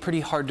obviously pretty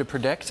hard to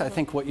predict. I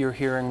think what you're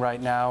hearing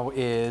right now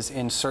is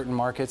in certain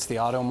markets, the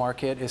auto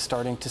market is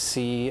starting to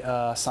see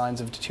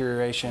signs of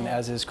deterioration,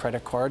 as is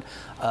credit card.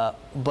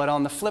 But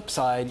on the flip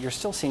side, you're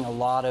still seeing a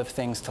lot of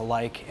things to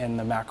like in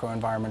the macro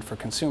environment for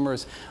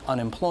consumers.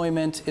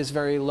 Unemployment is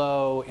very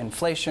low,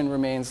 inflation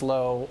remains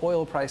low,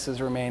 oil prices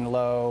remain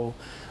low.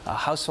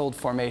 Household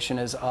formation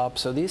is up.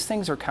 So these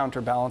things are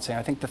counterbalancing.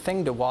 I think the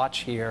thing to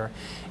watch here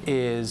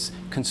is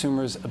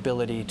consumers'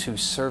 ability to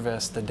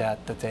service the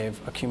debt that they've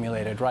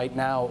accumulated. Right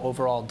now,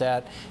 overall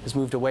debt has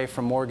moved away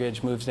from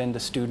mortgage, moves into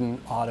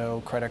student,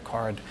 auto, credit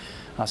card.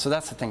 So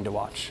that's the thing to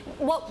watch.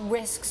 What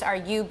risks are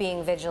you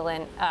being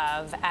vigilant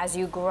of as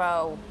you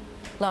grow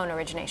loan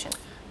origination?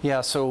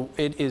 Yeah, so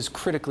it is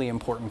critically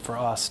important for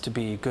us to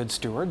be good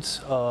stewards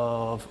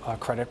of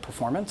credit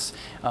performance.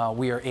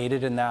 We are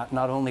aided in that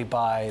not only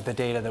by the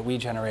data that we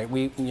generate.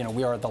 We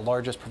are the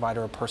largest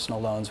provider of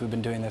personal loans. We've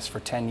been doing this for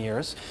 10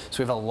 years,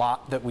 so we have a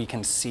lot that we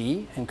can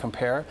see and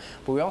compare.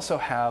 But we also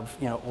have,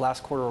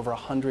 last quarter, over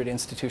 100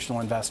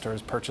 institutional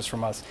investors purchased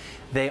from us.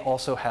 They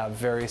also have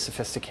very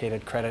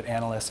sophisticated credit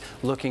analysts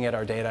looking at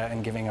our data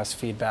and giving us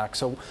feedback.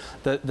 So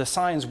the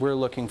signs we're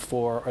looking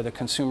for are the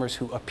consumers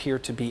who appear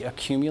to be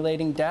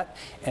accumulating debt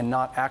and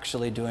not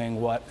actually doing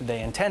what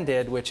they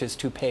intended, which is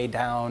to pay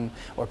down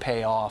or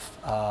pay off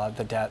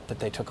the debt that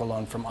they took a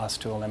loan from us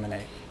to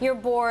eliminate. Your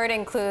board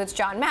includes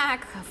John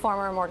Mack,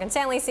 former Morgan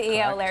Stanley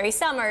CEO, Correct. Larry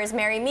Summers,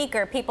 Mary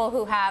Meeker, people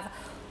who have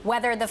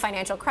weathered the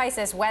financial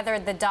crisis,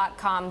 weathered the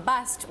dot-com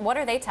bust. What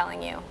are they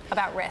telling you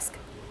about risk?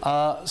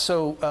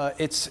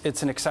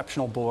 It's an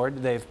exceptional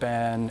board. They've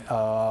been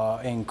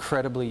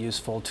incredibly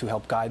useful to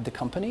help guide the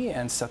company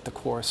and set the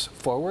course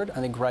forward. I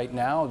think right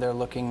now they're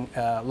looking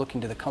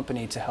to the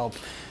company to help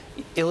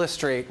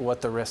illustrate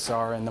what the risks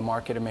are in the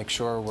market and make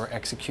sure we're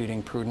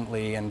executing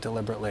prudently and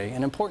deliberately.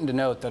 And important to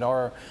note that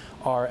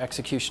our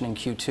execution in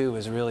Q2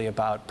 is really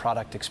about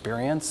product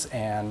experience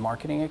and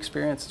marketing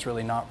experience. It's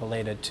really not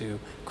related to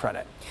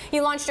credit.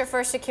 You launched your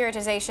first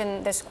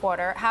securitization this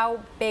quarter. How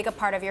big a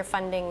part of your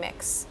funding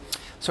mix?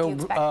 So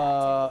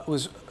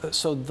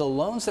the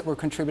loans that were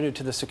contributed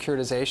to the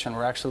securitization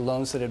were actually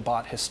loans that had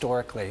bought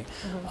historically.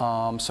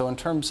 So in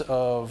terms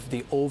of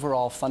the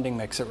overall funding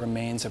mix, it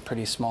remains a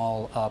pretty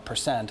small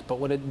percent. But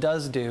what it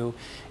does do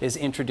is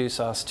introduce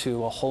us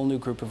to a whole new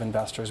group of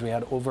investors. We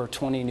had over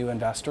 20 new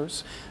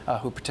investors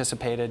who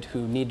participated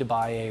who need to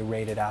buy a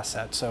rated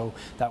asset. So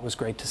that was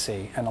great to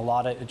see. And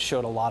it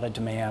showed a lot of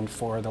demand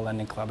for the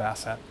LendingClub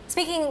asset.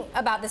 Speaking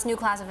about this new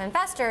class of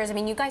investors, I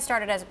mean, you guys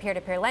started as a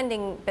peer-to-peer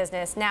lending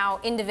business. Now,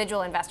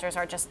 individual investors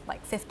are just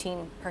like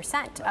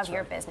 15% of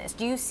your business.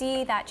 Do you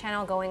see that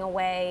channel going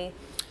away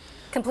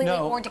completely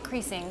or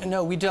decreasing?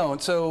 No, we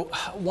don't. So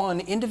one,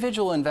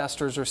 individual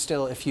investors are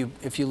still, if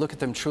you look at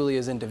them truly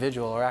as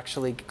individual, are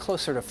actually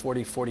closer to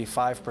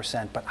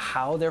 40–45%, but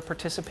how they're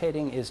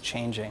participating is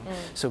changing.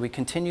 So we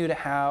continue to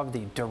have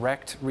the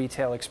direct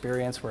retail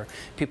experience where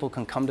people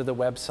can come to the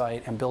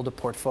website and build a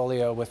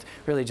portfolio with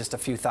really just a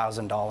few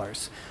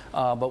 $1,000s.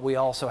 But we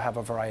also have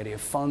a variety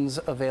of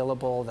funds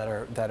available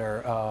that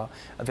are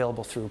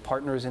available through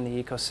partners in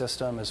the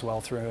ecosystem, as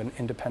well through an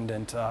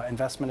independent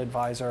investment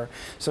advisor.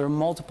 So there are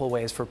multiple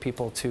ways for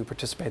people to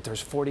participate.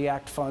 There's 40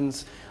 Act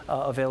funds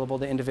available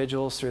to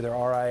individuals through their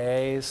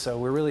RIAs. So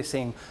we're really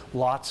seeing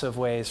lots of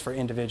ways for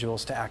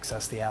individuals to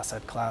access the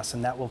asset class,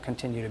 and that will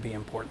continue to be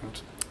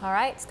important. All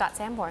right, Scott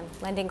Sanborn,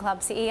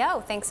 LendingClub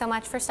CEO, thanks so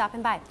much for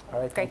stopping by.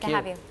 All right, great to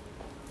have you.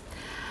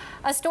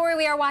 A story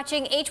we are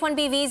watching,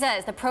 H-1B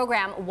visas, the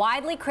program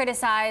widely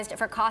criticized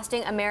for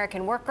costing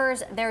American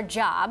workers their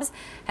jobs,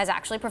 has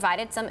actually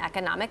provided some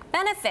economic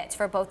benefits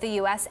for both the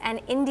U.S.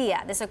 and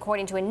India. This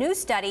according to a new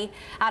study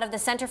out of the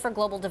Center for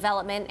Global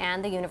Development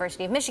and the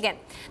University of Michigan.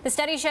 The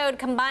study showed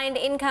combined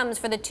incomes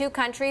for the two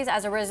countries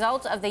as a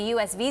result of the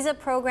U.S. visa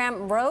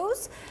program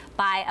rose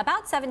by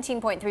about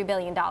 $17.3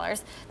 billion.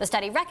 The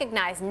study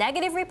recognized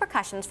negative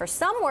repercussions for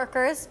some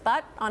workers,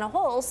 but on a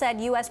whole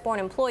said U.S.-born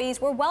employees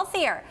were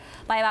wealthier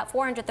by about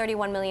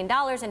 $431 million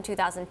in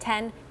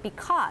 2010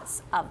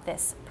 because of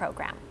this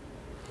program.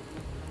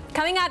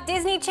 Coming up,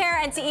 Disney chair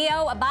and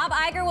CEO Bob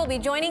Iger will be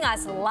joining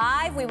us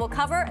live. We will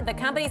cover the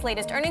company's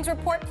latest earnings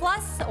report,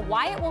 plus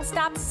why it will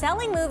stop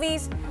selling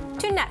movies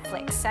to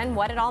Netflix and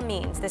what it all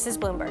means. This is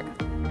Bloomberg.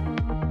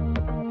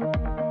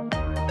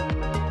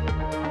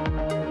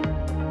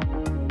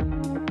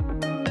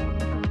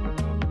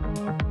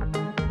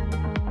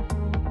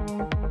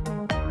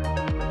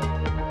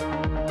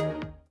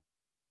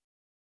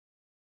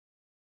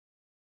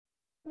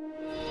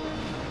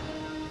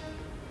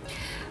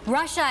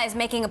 Russia is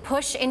making a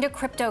push into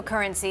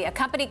cryptocurrency. A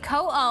company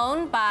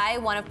co-owned by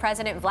one of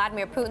President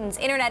Vladimir Putin's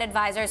internet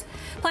advisors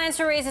plans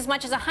to raise as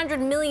much as $100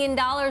 million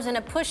in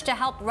a push to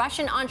help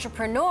Russian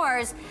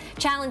entrepreneurs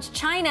challenge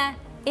China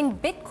in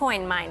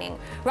Bitcoin mining.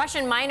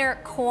 Russian miner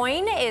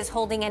Coin is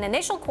holding an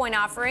initial coin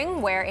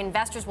offering where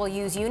investors will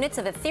use units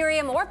of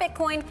Ethereum or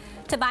Bitcoin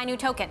to buy new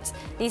tokens.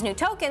 These new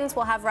tokens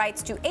will have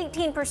rights to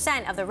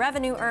 18% of the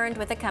revenue earned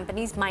with the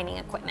company's mining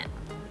equipment.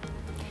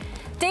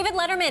 David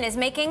Letterman is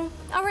making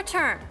a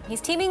return.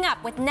 He's teaming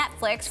up with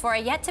Netflix for a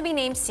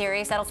yet-to-be-named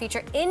series that'll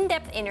feature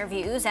in-depth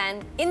interviews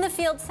and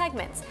in-the-field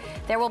segments.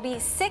 There will be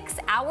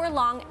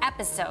 6-hour-long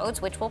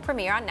episodes, which will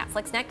premiere on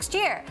Netflix next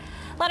year.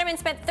 Letterman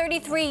spent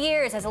 33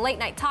 years as a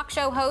late-night talk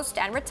show host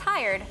and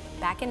retired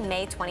back in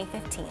May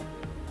 2015.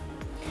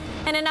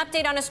 And an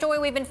update on a story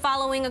we've been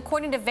following.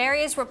 According to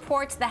various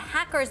reports, the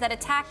hackers that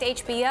attacked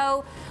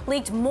HBO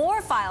leaked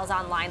more files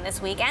online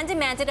this week and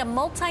demanded a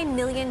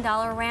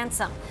multi-million-dollar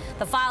ransom.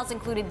 The files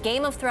included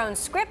Game of Thrones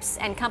scripts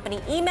and company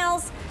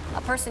emails.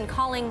 A person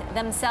calling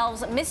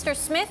themselves Mr.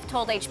 Smith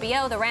told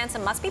HBO the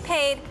ransom must be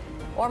paid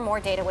or more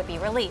data would be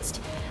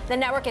released. The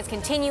network is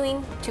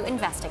continuing to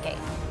investigate.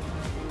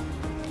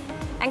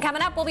 And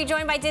coming up, we'll be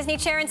joined by Disney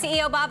chair and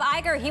CEO Bob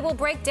Iger. He will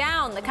break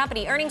down the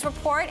company earnings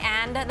report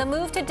and the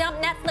move to dump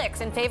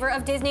Netflix in favor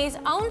of Disney's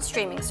own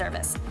streaming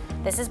service.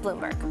 This is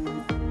Bloomberg.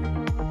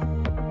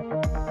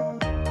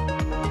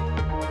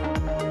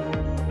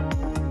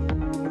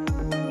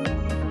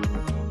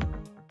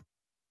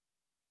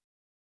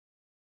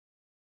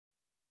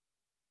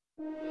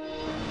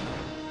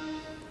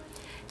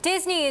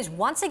 Disney is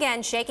once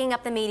again shaking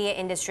up the media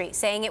industry,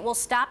 saying it will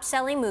stop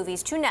selling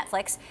movies to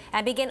Netflix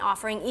and begin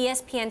offering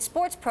ESPN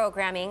sports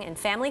programming and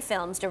family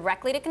films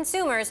directly to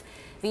consumers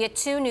via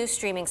 2 new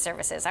streaming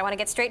services. I want to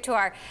get straight to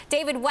our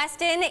David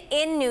Weston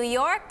in New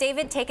York.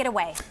 David, take it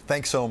away.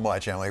 Thanks so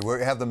much, Emily.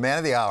 We have the man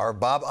of the hour,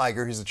 Bob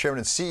Iger. He's the chairman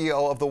and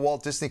CEO of the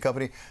Walt Disney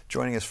Company,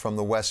 joining us from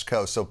the West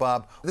Coast. So,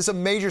 Bob, this is a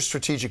major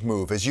strategic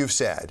move, as you've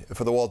said,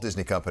 for the Walt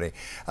Disney Company.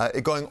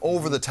 Going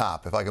over the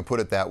top, if I can put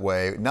it that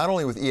way, not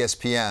only with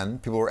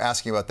ESPN, people were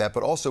asking about that,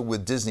 but also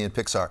with Disney and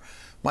Pixar.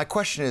 My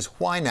question is,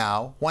 why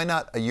now? Why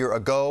not a year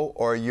ago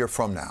or a year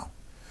from now?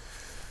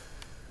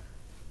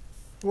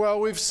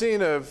 Well, we've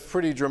seen a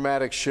pretty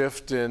dramatic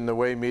shift in the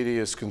way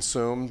media is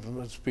consumed.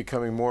 It's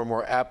becoming more and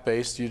more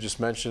app-based. You just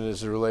mentioned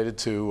as it related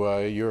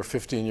to your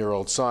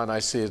 15-year-old son. I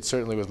see it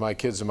certainly with my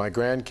kids and my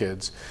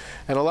grandkids.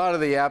 And a lot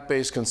of the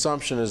app-based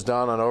consumption is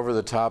done on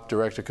over-the-top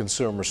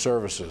direct-to-consumer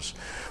services.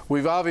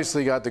 We've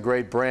obviously got the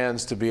great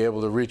brands to be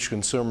able to reach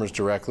consumers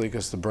directly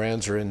because the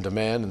brands are in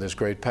demand and there's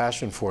great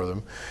passion for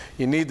them.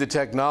 You need the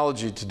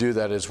technology to do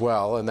that as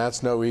well, and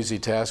that's no easy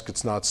task.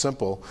 It's not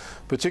simple,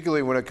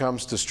 particularly when it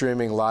comes to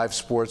streaming live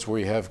sports where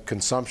you have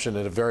consumption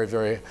at a very,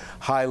 very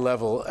high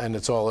level and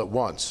it's all at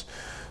once.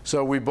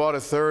 So we bought a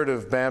third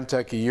of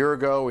BAMTech a year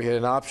ago. We had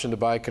an option to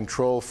buy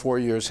control 4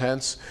 years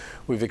hence.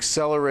 We've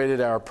accelerated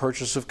our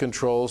purchase of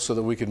controls so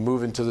that we can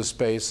move into the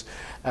space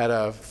at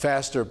a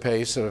faster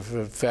pace, at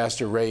a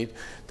faster rate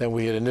than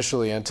we had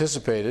initially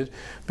anticipated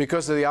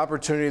because of the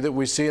opportunity that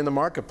we see in the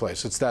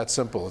marketplace. It's that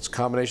simple. It's a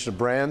combination of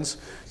brands,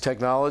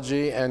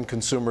 technology, and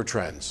consumer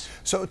trends.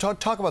 So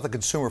talk about the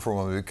consumer for a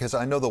moment, because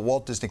I know the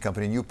Walt Disney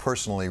Company and you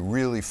personally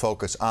really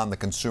focus on the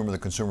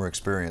consumer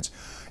experience.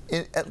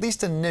 At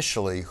least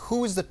initially,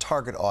 who is the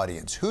target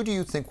audience? Who do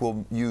you think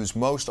will use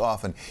most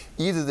often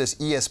either this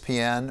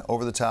ESPN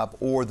over-the-top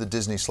or the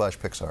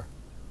Disney/Pixar?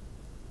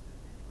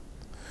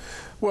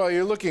 Well,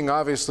 you're looking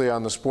obviously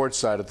on the sports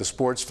side at the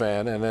sports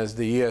fan and as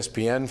the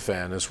ESPN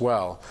fan as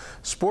well.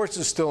 Sports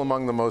is still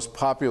among the most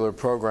popular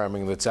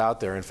programming that's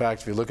out there. In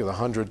fact, if you look at the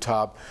 100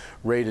 top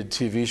rated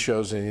TV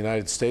shows in the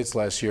United States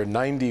last year,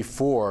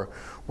 94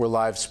 were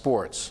live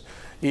sports.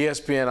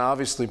 ESPN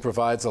obviously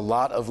provides a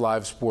lot of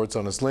live sports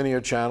on its linear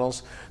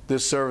channels.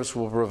 This service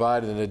will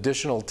provide an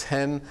additional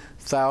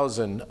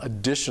 10,000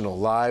 additional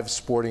live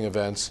sporting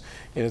events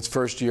in its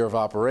first year of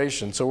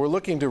operation. So we're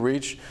looking to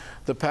reach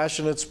the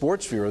passionate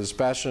sports viewer, this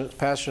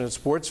passionate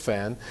sports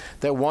fan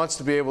that wants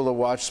to be able to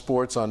watch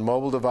sports on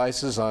mobile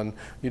devices, on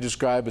you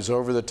describe as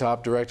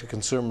over-the-top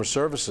direct-to-consumer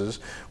services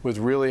with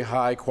really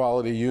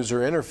high-quality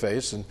user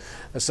interface. And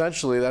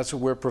essentially, that's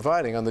what we're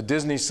providing. On the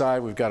Disney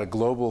side, we've got a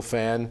global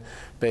fan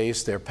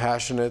base. They're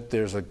passionate.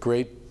 There's a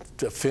great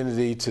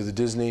affinity to the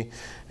Disney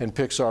and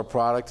Pixar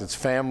product. It's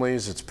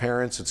families, it's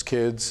parents, it's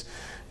kids,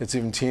 it's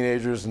even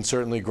teenagers, and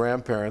certainly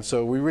grandparents.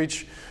 So we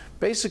reach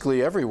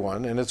basically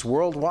everyone, and it's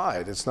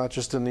worldwide. It's not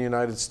just in the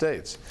United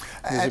States.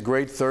 There's a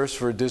great thirst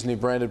for a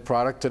Disney-branded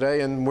product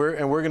today, and we're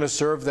going to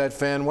serve that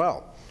fan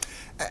well.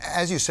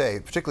 As you say,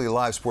 particularly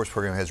live sports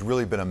programming has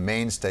really been a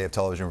mainstay of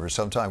television for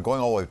some time,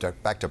 going all the way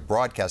back to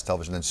broadcast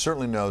television, and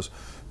certainly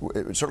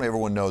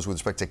everyone knows with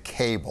respect to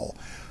cable.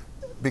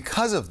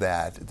 Because of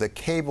that, the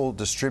cable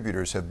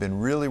distributors have been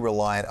really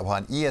reliant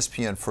upon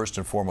ESPN first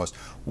and foremost.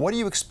 What do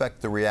you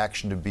expect the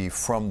reaction to be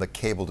from the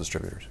cable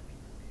distributors?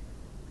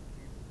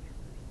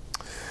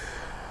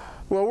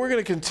 Well, we're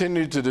going to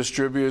continue to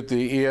distribute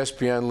the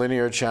ESPN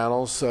linear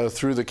channels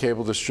through the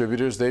cable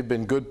distributors. They've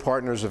been good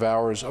partners of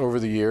ours over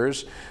the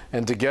years,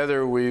 and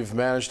together we've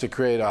managed to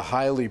create a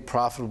highly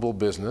profitable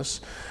business.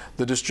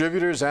 The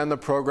distributors and the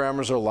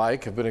programmers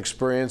alike have been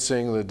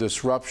experiencing the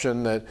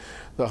disruption that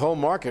the whole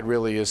market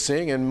really is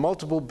seeing, and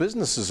multiple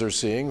businesses are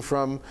seeing,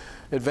 from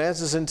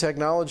advances in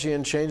technology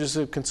and changes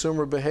of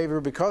consumer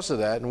behavior because of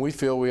that, and we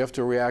feel we have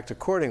to react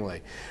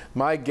accordingly.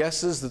 My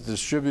guess is that the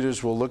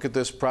distributors will look at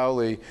this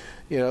probably,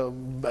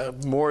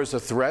 more as a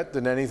threat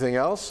than anything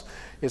else.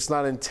 It's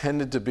not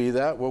intended to be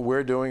that. What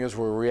we're doing is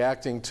we're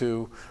reacting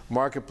to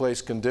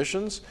marketplace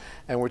conditions,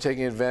 and we're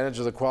taking advantage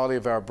of the quality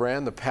of our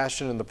brand, the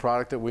passion in the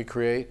product that we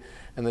create,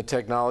 and the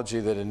technology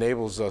that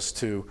enables us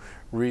to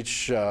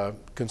reach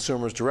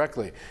consumers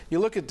directly. You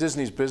look at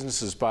Disney's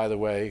businesses, by the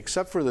way,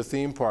 except for the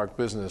theme park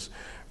business,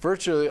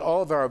 virtually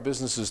all of our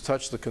businesses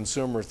touch the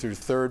consumer through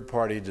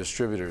third-party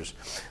distributors.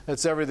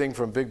 That's everything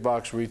from big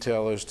box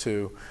retailers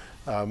to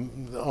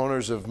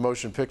owners of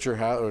motion picture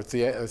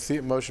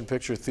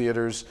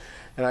theaters,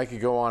 and I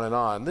could go on and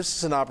on. This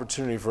is an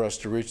opportunity for us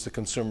to reach the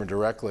consumer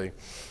directly,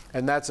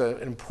 and that's an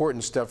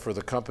important step for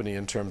the company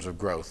in terms of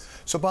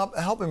growth. So Bob,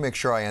 help me make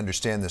sure I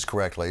understand this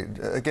correctly.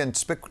 Again,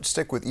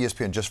 stick with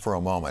ESPN just for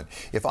a moment.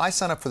 If I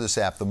sign up for this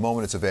app the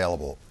moment it's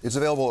available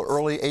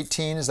early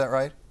 18, is that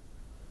right?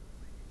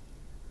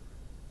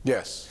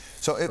 Yes.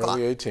 So if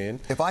early 18.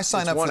 If I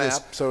sign up for this,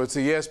 app, so it's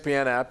the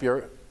ESPN app.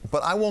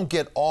 But I won't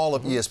get all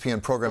of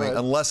ESPN programming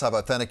unless I've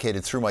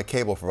authenticated through my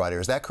cable provider.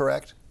 Is that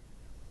correct?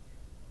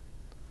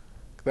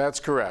 That's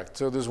correct.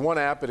 So there's one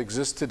app that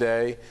exists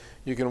today.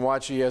 You can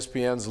watch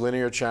ESPN's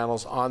linear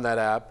channels on that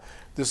app.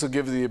 This will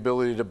give you the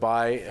ability to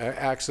buy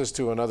access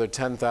to another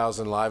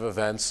 10,000 live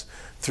events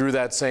through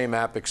that same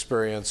app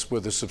experience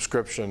with a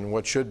subscription,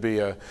 what should be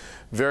a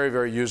very,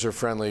 very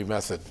user-friendly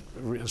method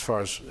as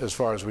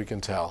far as we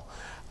can tell.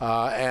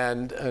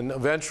 And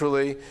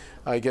eventually,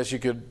 I guess you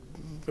could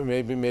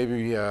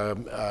maybe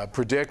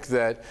predict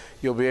that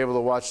you'll be able to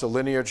watch the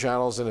linear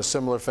channels in a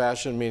similar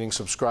fashion, meaning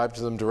subscribe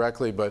to them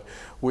directly, but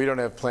we don't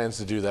have plans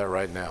to do that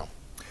right now.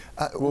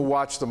 We'll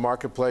watch the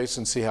marketplace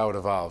and see how it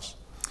evolves.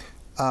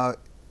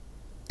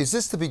 Is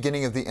this the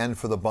beginning of the end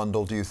for the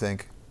bundle, do you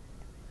think?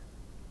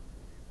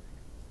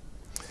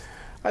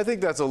 I think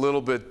that's a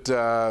little bit,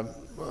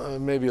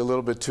 maybe a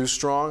little bit too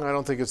strong. I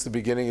don't think it's the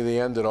beginning of the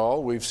end at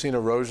all. We've seen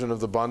erosion of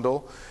the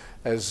bundle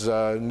as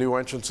new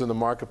entrants in the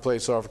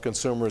marketplace offer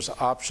consumers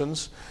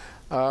options.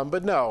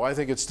 But no, I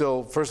think it's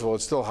still, first of all,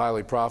 it's still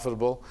highly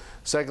profitable.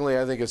 Secondly,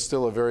 I think it's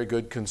still a very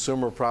good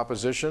consumer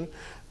proposition.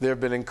 There have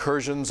been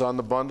incursions on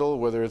the bundle,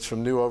 whether it's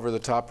from new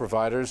over-the-top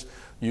providers,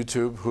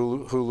 YouTube,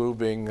 Hulu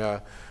being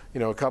a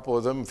couple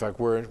of them. In fact,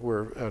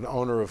 we're an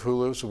owner of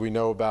Hulu, so we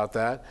know about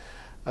that.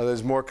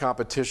 There's more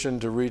competition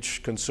to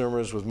reach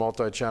consumers with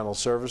multi-channel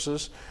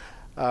services.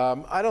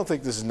 I don't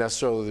think this is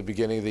necessarily the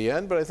beginning of the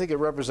end, but I think it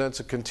represents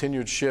a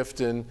continued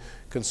shift in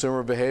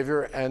consumer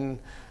behavior and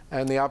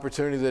and the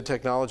opportunity that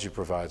technology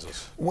provides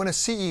us. When a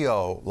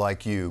CEO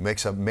like you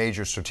makes a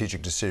major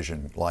strategic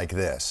decision like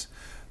this,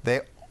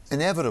 they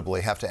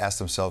inevitably have to ask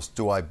themselves,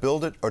 do I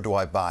build it or do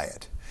I buy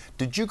it?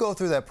 Did you go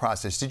through that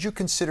process? Did you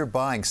consider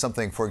buying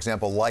something, for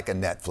example, like a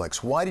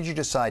Netflix? Why did you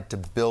decide to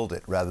build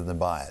it rather than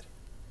buy it?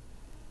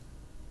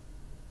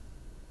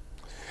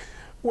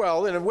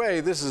 Well, in a way,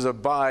 this is a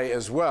buy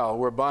as well.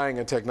 We're buying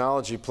a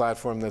technology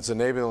platform that's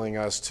enabling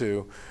us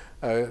to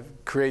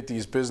create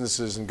these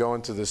businesses and go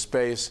into this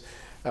space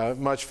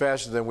much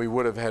faster than we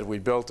would have had we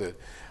built it.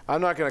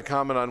 I'm not going to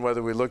comment on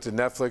whether we looked at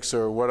Netflix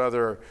or what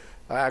other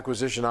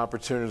acquisition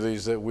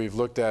opportunities that we've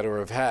looked at or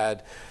have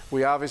had.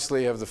 We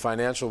obviously have the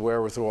financial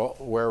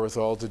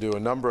wherewithal to do a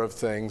number of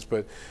things,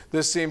 but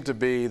this seemed to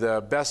be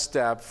the best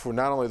step for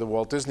not only the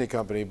Walt Disney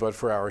Company, but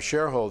for our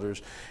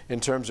shareholders in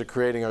terms of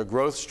creating a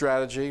growth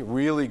strategy,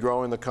 really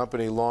growing the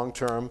company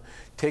long-term,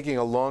 taking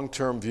a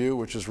long-term view,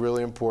 which is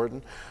really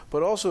important,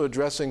 but also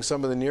addressing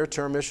some of the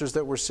near-term issues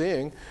that we're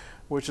seeing,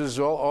 which is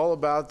all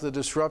about the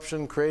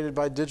disruption created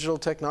by digital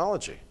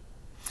technology.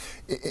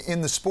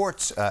 In the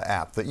sports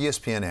app, the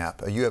ESPN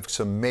app, you have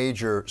some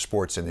major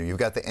sports in there. You've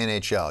got the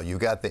NHL, you've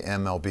got the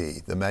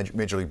MLB, the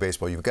Major League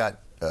Baseball, you've got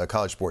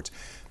college sports.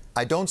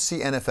 I don't see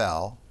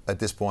NFL at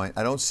this point.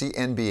 I don't see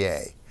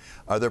NBA.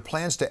 Are there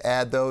plans to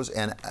add those,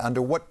 and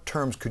under what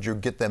terms could you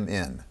get them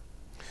in?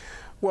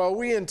 Well,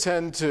 we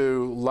intend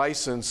to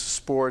license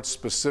sports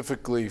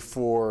specifically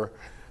for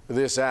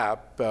this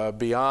app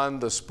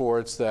beyond the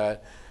sports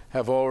that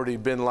have already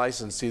been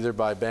licensed either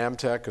by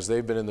BAMTech, because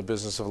they've been in the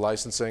business of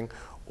licensing,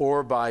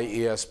 or by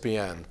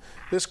ESPN.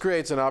 This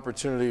creates an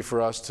opportunity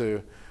for us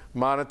to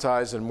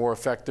monetize in more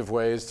effective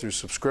ways through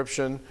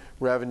subscription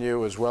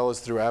revenue as well as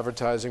through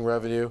advertising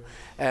revenue,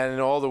 and in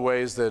all the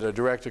ways that a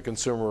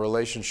direct-to-consumer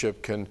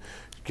relationship can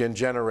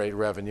generate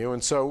revenue.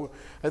 And so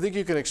I think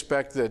you can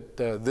expect that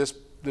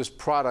this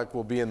product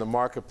will be in the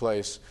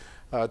marketplace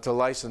to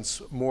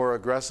license more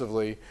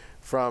aggressively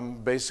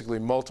from basically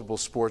multiple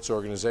sports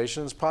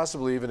organizations,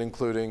 possibly even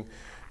including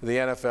the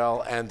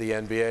NFL and the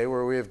NBA,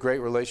 where we have great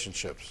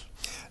relationships.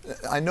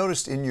 I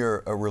noticed in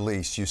your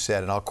release you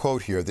said, and I'll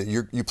quote here, that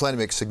you plan to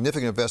make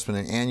significant investment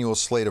in an annual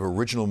slate of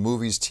original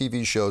movies,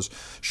 TV shows,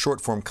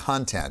 short-form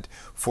content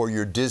for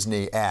your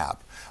Disney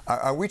app.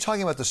 Are we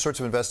talking about the sorts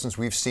of investments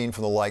we've seen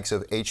from the likes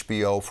of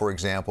HBO, for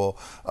example,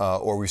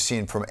 or we've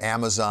seen from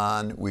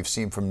Amazon, we've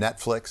seen from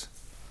Netflix?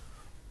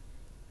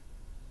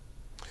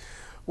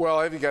 Well,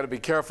 I think you've got to be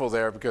careful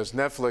there, because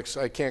Netflix,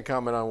 I can't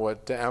comment on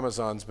what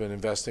Amazon's been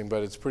investing,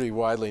 but it's pretty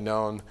widely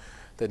known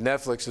that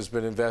Netflix has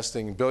been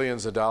investing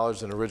billions of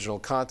dollars in original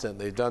content.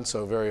 They've done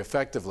so very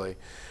effectively.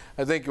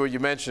 I think what you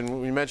mentioned,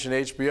 when you mentioned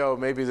HBO,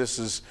 maybe this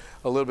is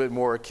a little bit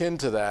more akin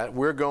to that.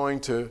 We're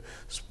going to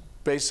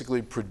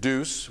basically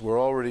produce,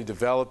 we're already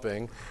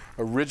developing,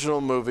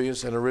 original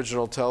movies and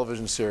original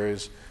television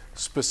series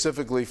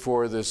specifically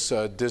for this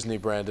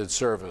Disney-branded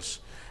service.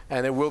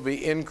 And it will be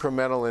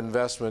incremental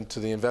investment to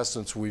the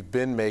investments we've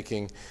been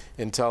making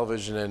in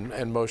television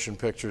and motion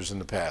pictures in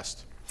the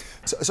past.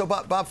 So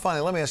Bob,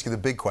 finally, let me ask you the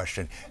big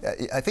question.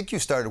 I think you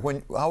started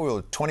how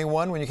old,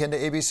 21 when you came to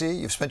ABC?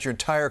 You've spent your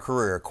entire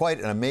career, quite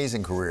an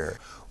amazing career.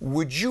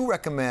 Would you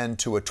recommend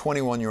to a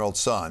 21-year-old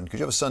son, because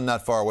you have a son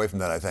not far away from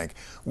that, I think,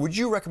 would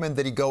you recommend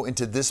that he go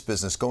into this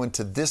business, go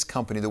into this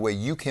company the way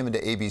you came into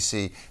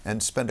ABC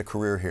and spend a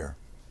career here?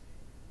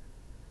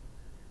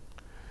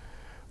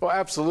 Well,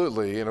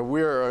 absolutely. You know,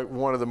 we're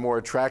one of the more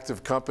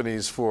attractive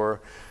companies for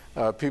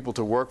people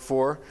to work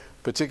for,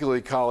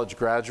 particularly college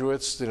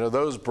graduates. You know,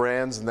 those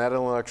brands and that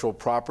intellectual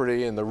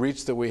property and the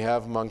reach that we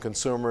have among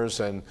consumers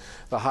and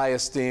the high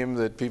esteem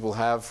that people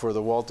have for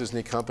the Walt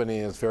Disney Company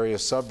and its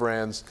various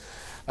sub-brands,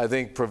 I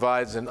think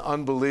provides an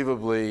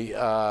unbelievably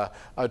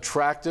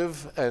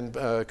attractive and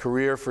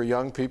career for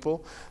young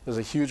people. There's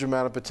a huge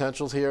amount of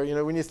potential here. You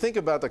know, when you think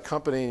about the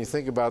company and you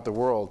think about the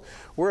world,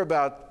 we're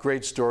about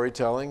great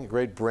storytelling,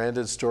 great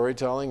branded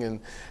storytelling, and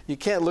you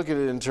can't look at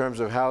it in terms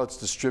of how it's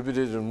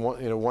distributed in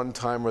one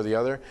time or the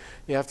other.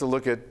 You have to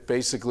look at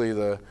basically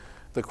the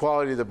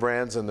quality of the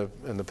brands and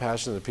the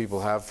passion that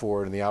people have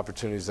for it and the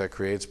opportunities that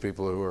creates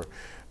people who are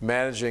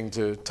managing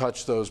to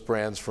touch those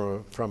brands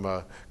from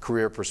a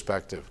career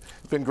perspective.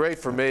 It's been great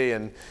for me,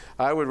 and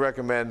I would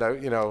recommend,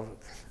 you know,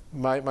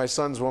 my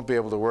sons won't be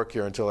able to work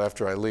here until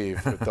after I leave,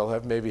 but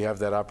they'll maybe have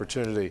that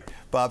opportunity.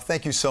 Bob,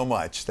 thank you so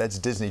much. That's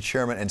Disney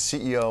Chairman and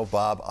CEO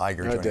Bob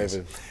Iger. Hi,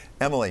 David.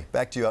 Emily,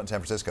 back to you out in San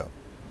Francisco.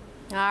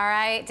 All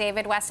right,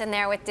 David Weston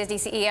there with Disney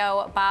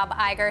CEO Bob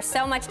Iger.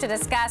 So much to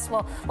discuss.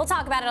 We'll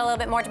talk about it a little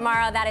bit more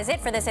tomorrow. That is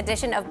it for this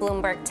edition of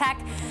Bloomberg Tech.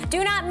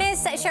 Do not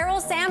miss Sheryl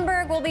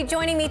Sandberg will be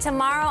joining me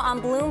tomorrow on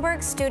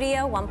Bloomberg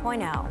Studio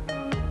 1.0.